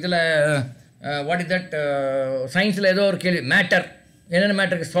 இதில் வாட் இஸ் தட், சயின்ஸில் ஏதோ ஒரு கேள்வி, மேட்டர் என்னென்ன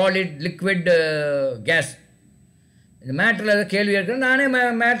மேட்டருக்கு, சாலிட், லிக்விட், கேஸ். இந்த மேட்டரில் ஏதோ கேள்வி எடுக்கிறேன் நானே,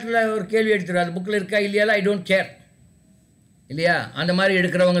 மேட்டரில் ஒரு கேள்வி எடுத்துருவேன். அது புக்கில் இருக்கா இல்லையா, ஐ டோன்ட் கேர் இல்லையா. அந்த மாதிரி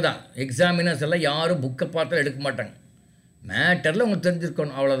எடுக்கிறவங்க தான் எக்ஸாமினர்ஸ் எல்லாம். யாரும் புக்கை பார்த்தாலும் எடுக்க மாட்டாங்க. மேட்டரில் உங்களுக்கு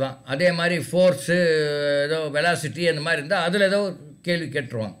தெரிஞ்சிருக்கணும், அவ்வளோதான். அதே மாதிரி ஃபோர்ஸு, ஏதோ வெலாசிட்டி அந்த மாதிரி இருந்தால் அதில் ஏதோ கேள்வி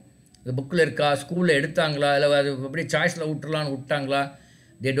கேட்டுருவாங்க. இது புக்கில் இருக்கா, ஸ்கூலில் எடுத்தாங்களா, இல்லை அது எப்படி சாய்ஸில் விட்டாங்களா,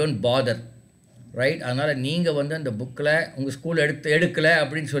 தே டோன்ட் பாதர், ரைட். அதனால் நீங்கள் வந்து அந்த புக்கில் உங்கள் ஸ்கூல் எடுக்கலை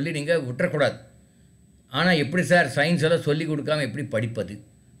அப்படின்னு சொல்லி நீங்கள் விட்டுறக்கூடாது. ஆனால் எப்படி சார் சயின்ஸ் எல்லாம் சொல்லிக் கொடுக்காமல் எப்படி படிப்பது,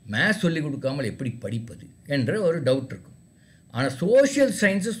 மேத்ஸ் சொல்லிக் கொடுக்காமல் எப்படி படிப்பது என்ற ஒரு டவுட் இருக்கும். ஆனால் சோஷியல்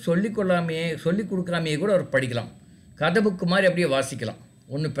சயின்ஸு சொல்லிக் கொடுக்காமையே கூட அவர் படிக்கலாம். கதை புக்கு மாதிரி அப்படியே வாசிக்கலாம்,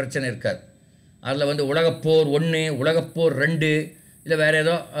 ஒன்றும் பிரச்சனை இருக்காது. அதில் வந்து உலகப்போர் 1, உலகப்போர் 2, இல்லை வேறு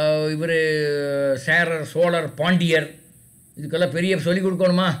ஏதோ இவர் சேரர், சோழர், பாண்டியர், இதுக்கெல்லாம் பெரிய சொல்லிக்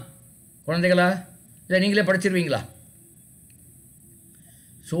கொடுக்கணுமா குழந்தைகளா? இல்லை நீங்களே படிச்சிருவீங்களா?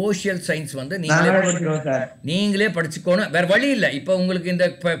 சோஷியல் சயின்ஸ் வந்து நீங்களே படிச்சுக்கணும், வேறு வழி இல்லை. இப்போ உங்களுக்கு இந்த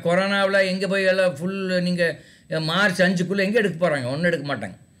இப்போ கொரோனாவில் எங்கே போய் எல்லாம் ஃபுல் நீங்கள் மார்ச் 5க்குள்ளே எங்கே எடுக்க போகிறாங்க? ஒன்றும் எடுக்க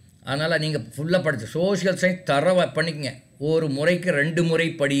மாட்டாங்க. அதனால் நீங்கள் ஃபுல்லாக படிச்சு சோஷியல் சயின்ஸ் தரவை பண்ணிக்கங்க. ஒரு முறைக்கு 2 முறை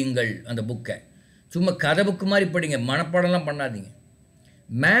படியுங்கள் அந்த புக்கை. சும்மா கதை புக்கு மாதிரி படிங்க, மனப்பாடம்லாம் பண்ணாதீங்க.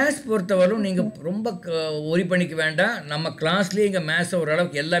 மேத்ஸ் பொறுத்தவரையும் நீங்கள் ரொம்ப ஒரி பண்ணிக்க வேண்டாம். நம்ம கிளாஸ்லேயே இங்கே மேத்ஸை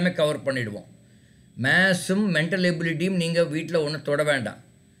ஓரளவுக்கு எல்லாமே கவர் பண்ணிவிடுவோம். மேத்ஸும் மென்டல் எபிலிட்டியும் நீங்கள் வீட்டில் ஒன்றும் தொட வேண்டாம்.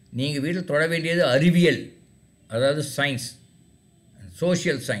 நீங்கள் வீட்டில் தொட வேண்டியது அறிவியல், அதாவது சயின்ஸ்,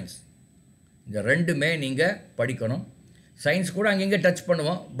 சோஷியல் சயின்ஸ். இந்த 2மே நீங்கள் படிக்கணும். சயின்ஸ் கூட அங்கங்கே டச்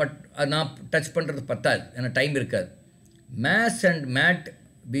பண்ணுவோம், பட் நான் டச் பண்ணுறது பத்தாது, ஏன்னா டைம் இருக்காது. Maths and mat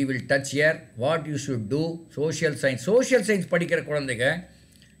we will touch here. What you should do, social science படிக்கிற குழந்தைங்க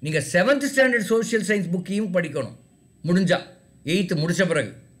நீங்கள் 7th ஸ்டாண்டர்ட் சோஷியல் சயின்ஸ் புக்கையும் படிக்கணும். முடிஞ்சால் 8th முடித்த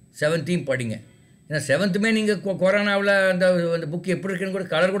பிறகு 7th படிங்க. ஏன்னா 7th நீங்கள் கொரோனாவில் அந்த புக்கு எப்படி இருக்குன்னு கூட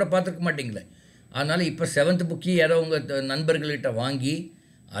கலர் கூட பார்த்துருக்க மாட்டிங்களே. அதனால் இப்போ 7th புக்கு ஏதோ உங்கள் நண்பர்கள்கிட்ட வாங்கி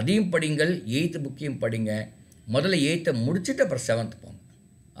அதையும் படிங்கள், 8th புக்கையும் படிங்க. முதல்ல 8th முடிச்சுட்டு அப்புறம் 7th போங்க.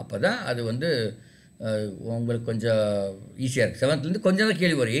 அப்போ தான் அது வந்து உங்களுக்கு கொஞ்சம் ஈஸியாக இருக்குது. 7th கொஞ்சம் தான்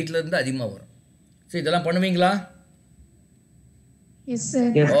கேள்வி வரும், 8th அதிகமாக வரும். ஸோ இதெல்லாம் பண்ணுவீங்களா? Yes, sir.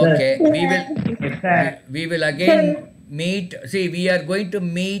 Okay, we will again meet. See, we are going to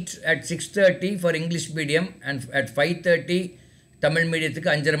meet at 6:30 for English medium and at 5:30 Tamil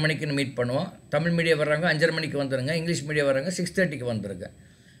மீடியத்துக்கு 5:30 மணிக்கு மீட் பண்ணுவோம். தமிழ் மீடியம் வர்றாங்க 5:30 மணிக்கு வந்துடுங்க, இங்கிலீஷ் மீடியம் வர்றாங்க 6:30க்கு வந்துடுங்க.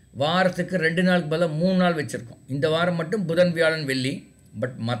 வாரத்துக்கு 2 நாளுக்கு பதிலாக 3 நாள் வச்சுருக்கோம். இந்த வாரம் மட்டும் புதன், வியாழன், வெள்ளி.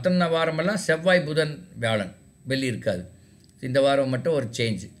 பட் மற்ற வாரமெல்லாம் செவ்வாய், புதன், வியாழன், வெள்ளி இருக்காது. இந்த வாரம் மட்டும் ஒரு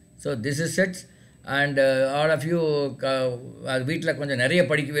change. So this is it. And all of you அது வீட்டில் கொஞ்சம் நிறைய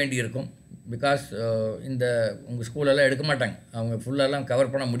படிக்க வேண்டி இருக்கும். பிகாஸ் இந்த உங்கள் ஸ்கூலெல்லாம் எடுக்க மாட்டாங்க, அவங்க ஃபுல்லெல்லாம்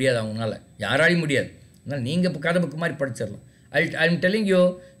கவர் பண்ண முடியாது, அவங்களால யாராலையும் முடியாது. அதனால் நீங்கள் இப்போ கதை புக்கு மாதிரி படிச்சிடலாம். I am telling you,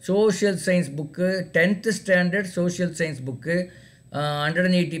 social science book 10th standard social science book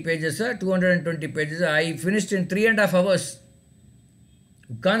 180 pages, 220 pages. I finished in 3.5 hours.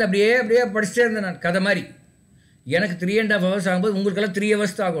 உட்காந்து அப்படியே படிச்சுட்டே இருந்தேன் நான், கதை மாதிரி. எனக்கு 3.5 hours ஆகும்போது உங்களுக்கெல்லாம் 3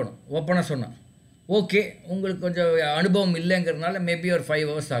 hours தான் ஆகணும், ஓப்பனாக சொன்னான். ஓகே, உங்களுக்கு கொஞ்சம் அனுபவம் இல்லைங்கிறதுனால மேபி ஒரு 5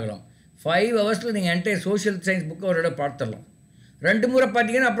 hours ஆகலாம். 5 hours நீங்கள் என்டையர் சோஷியல் சயின்ஸ் புக்கை ஒரு இடம் பார்த்துடலாம். 2 முறை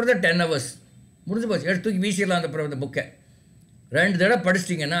பார்த்தீங்கன்னா அப்புறம் தான் 10 hours முடிஞ்சு போச்சு. எடுத்து தூக்கி வீசிடலாம் அந்த புக்கை. 2 தடவை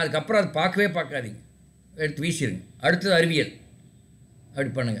படிச்சிட்டிங்கன்னா அதுக்கப்புறம் அது பார்க்கவே பார்க்காதீங்க, எடுத்து வீசிடுங்க. அடுத்தது அறிவியல்,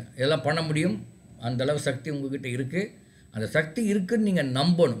 அப்படி பண்ணுங்கள். இதெல்லாம் பண்ண முடியும். அந்தளவு சக்தி உங்கள்கிட்ட இருக்குது. அந்த சக்தி இருக்குதுன்னு நீங்கள்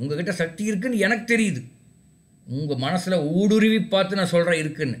நம்பணும். உங்கள்கிட்ட சக்தி இருக்குதுன்னு எனக்கு தெரியுது, உங்கள் மனசில் ஊடுருவி பார்த்து நான் சொல்கிறேன்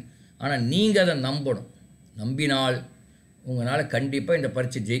இருக்குன்னு. ஆனால் நீங்கள் அதை நம்பணும். நம்பினால் உங்களால் கண்டிப்பாக இந்த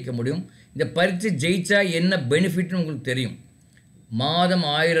பரீட்சை ஜெயிக்க முடியும். இந்த பரீட்சை ஜெயித்தா என்ன பெனிஃபிட்னு உங்களுக்கு தெரியும். மாதம்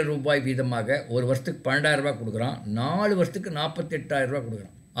 1000 ரூபாய் வீதமாக ஒரு வருஷத்துக்கு 12,000 ரூபா கொடுக்குறான், 4 வருஷத்துக்கு 48,000 ரூபா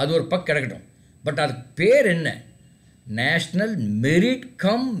கொடுக்குறான். அது ஒரு பக்கம் கிடக்கட்டும். பட் அதுக்கு பேர் என்ன? நேஷ்னல் மெரிட்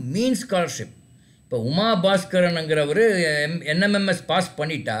கம் மீன் ஸ்காலர்ஷிப். இப்போ உமா பாஸ்கரனுங்கிறவர் Nmms பாஸ்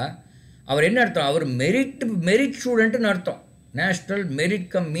பண்ணிட்டா அவர் என்ன அர்த்தம்? அவர் மெரிட் ஸ்டூடெண்ட்டுன்னு அர்த்தம். National merit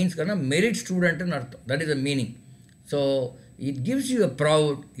come means merit ஸ்டூடெண்ட்டுன்னு அர்த்தம். That is a meaning. So it gives you a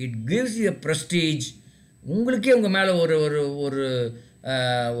proud, it gives you a prestige. உங்களுக்கே உங்கள் மேலே ஒரு ஒரு ஒரு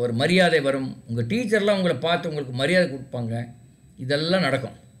ஒரு மரியாதை வரும். உங்கள் டீச்சர்லாம் உங்களை பார்த்து உங்களுக்கு மரியாதை கொடுப்பாங்க. இதெல்லாம்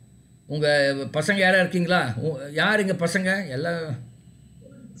நடக்கும். உங்கள் பசங்க யாராக இருக்கீங்களா? யார் இங்கே பசங்க எல்லாம்?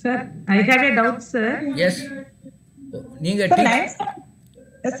 Sir, I have a doubt, sir. Yes. நீங்க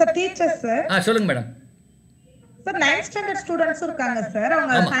டீச்சர் சார். சொல்லுங்க madam. Sir, 9th standard students இருக்காங்க சார்.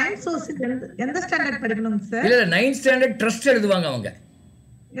 அவங்க சயின்ஸ் சோசியல் எந்த ஸ்டாண்டர்ட் படிக்கணும் சார்? இல்ல 9th ஸ்டாண்டர்ட் ட்ரஸ்ட் எழுதுவாங்க அவங்க.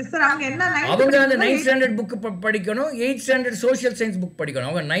 Yes sir. அவங்க என்ன அவங்க அந்த 9th ஸ்டாண்டர்ட் புக் படிக்கணும், 8th standard social science book படிக்கணும்.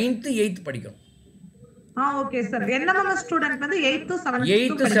 அவங்க 9th 8th படிக்கணும். Okay sir. Nmms ஸ்டூடண்ட் வந்து 8th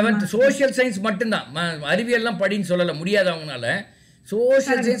 7th சோஷியல் சயின்ஸ் மட்டும்தான். அறிவியல்லாம் படின்னு சொல்லல முடியாது அவங்கனால.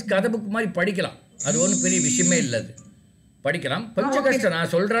 சோஷியல் சயின்ஸ் கதை புக் மாதிரி படிக்கலாம். அது ஒன்றும் பெரிய விஷயமே இல்லை. அது படிக்கலாம். கொஞ்சம் கஷ்டம்.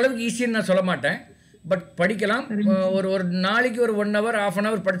 நான் சொல்கிற அளவுக்கு ஈஸின்னு நான் சொல்ல மாட்டேன். பட் படிக்கலாம். ஒரு நாளைக்கு ஒரு 1 hour 1/2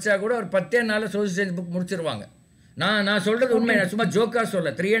 hour படித்தா கூட ஒரு 10 நாளில் சோஷியல் சயின்ஸ் புக் முடிச்சிருவாங்க. நான் சொல்கிறது உண்மை. நான் சும்மா ஜோக்காக சொல்ல.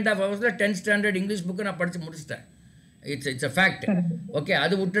 3.5 hours 10th standard English book நான் படித்து முடிச்சிட்டேன். It's a fact. ஓகே,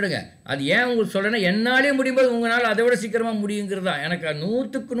 அது விட்டுடுங்க. அது ஏன் உங்களுக்கு சொல்கிறேன்னா, என்னாலே முடியும்போது உங்களால் அதை விட சீக்கிரமாக முடியுங்கிறது தான். எனக்கு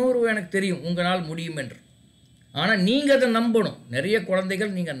 100க்கு 100 எனக்கு தெரியும் உங்களால் முடியும் என்று. ஆனால் நீங்கள் அதை நம்பணும். நிறைய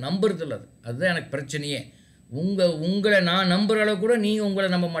குழந்தைகள் நீங்கள் நம்புறதில்ல. அதுதான் எனக்கு பிரச்சனையே. உங்களை நான் நம்புகிற அளவு கூட நீங்கள் உங்களை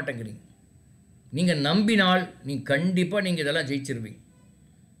நம்ப மாட்டேங்கிறீங்க. நீங்கள் நம்பினால் நீங்கள் கண்டிப்பாக நீங்கள் இதெல்லாம் ஜெயிச்சிருவீங்க.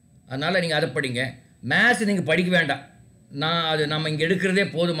 அதனால் நீங்கள் அதை படிங்க. மேத்ஸ் நீங்கள் படிக்க வேண்டாம், நம்ம இங்கே எடுக்கிறதே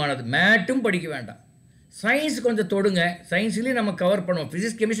போதுமானது. மேட்டும் படிக்க வேண்டாம். சயின்ஸ் கொஞ்சம் தொடுங்க, சயின்ஸ்லேயும் நம்ம கவர் பண்ணுவோம்.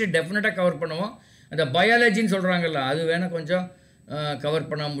 ஃபிசிக்ஸ் கெமிஸ்ட்ரி டெஃபினட்டாக கவர் பண்ணுவோம். அந்த பயாலஜின்னு சொல்கிறாங்கல்ல, அது வேணால் கொஞ்சம் கவர்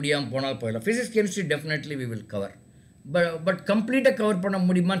பண்ண முடியாமல் போனால் போயிடலாம். Physics chemistry definitely we will cover. But கம்ப்ளீட்டாக கவர் பண்ண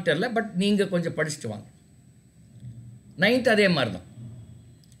முடியுமான்னு தெரில. பட் நீங்கள் கொஞ்சம் படிச்சுட்டு வாங்க. 9th அதே மாதிரி தான்.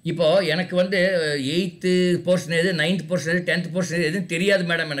 இப்போது எனக்கு 8th போர்ஷன் எது, 9th போர்ஷன் எது, 10th போர்ஷன் எதுன்னு தெரியாது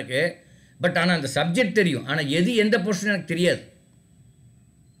மேடம் எனக்கு. பட் ஆனால் அந்த சப்ஜெக்ட் தெரியும். ஆனால் எந்த போர்ஷன் எனக்கு தெரியாது.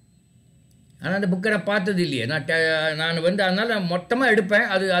 ஆனால் அந்த புக்கை நான் பார்த்தது இல்லையே. நான் அதனால் மொத்தமாக எடுப்பேன்.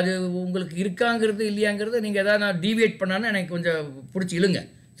 அது உங்களுக்கு இருக்காங்கிறது இல்லையாங்கிறது நீங்கள் எதாவது நான் டீவியேட் பண்ணான்னு எனக்கு கொஞ்சம் பிடிச்சி இழுங்க.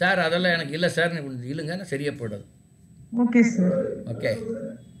 சார் அதெல்லாம் எனக்கு இல்லை சார், கொஞ்சம் இழுங்க, நான் சரியாக போய்டாது. Okay sir. ஓகே,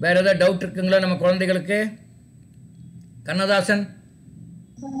 வேறு ஏதாவது டவுட் இருக்குங்களா நம்ம குழந்தைகளுக்கு? கண்ணதாசன்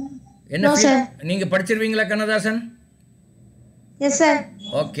என்ன நீங்கள் படிச்சிருவீங்களா Kannadasan? Yes sir.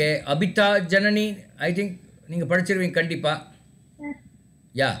 Okay, Abitha Janani I think நீங்கள் படிச்சிருவீங்க கண்டிப்பாக.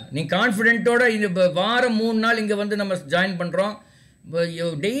 யா, நீங்கள் கான்ஃபிடென்ட்டோட இந்த வாரம் 3 நாள் இங்கே நம்ம ஜாயின் பண்ணுறோம்.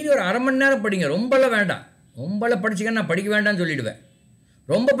 டெய்லி ஒரு அரை மணி நேரம் படிங்க, ரொம்பலாம் வேண்டாம். ரொம்பலாம் படிச்சிங்கன்னா நான் படிக்க வேண்டாம்னு சொல்லிவிடுவேன்.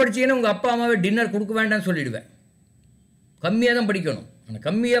 ரொம்ப படிச்சிங்கன்னா உங்கள் அப்பா அம்மாவே டின்னர் கொடுக்க வேண்டாம்னு சொல்லிவிடுவேன். கம்மியாக தான் படிக்கணும். ஆனால்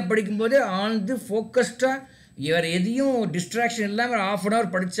கம்மியாக படிக்கும்போதே ஆழ்ந்து ஃபோக்கஸ்டாக வேறு எதையும் டிஸ்ட்ராக்ஷன் இல்லாமல் 1/2 அன்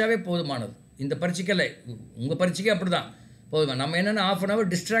ஹவர் படித்தாவே போதுமானது. இந்த பரீட்சைக்கல்ல, உங்கள் பரீட்சைக்கு அப்படி தான் போதுமா. நம்ம என்னென்னா 1/2 அன் ஹவர்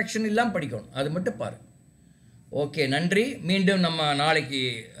டிஸ்ட்ராக்ஷன் இல்லாமல் படிக்கணும். அது மட்டும் பாரு. ஓகே, நன்றி. மீண்டும் நம்ம நாளைக்கு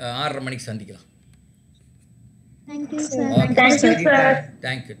 6:30 மணிக்கு சந்திக்கலாம். Thank you sir. Thank you sir.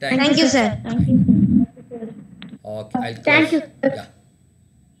 Thank you. Thank you sir. Okay, ஐ க்ளோஸ். யா.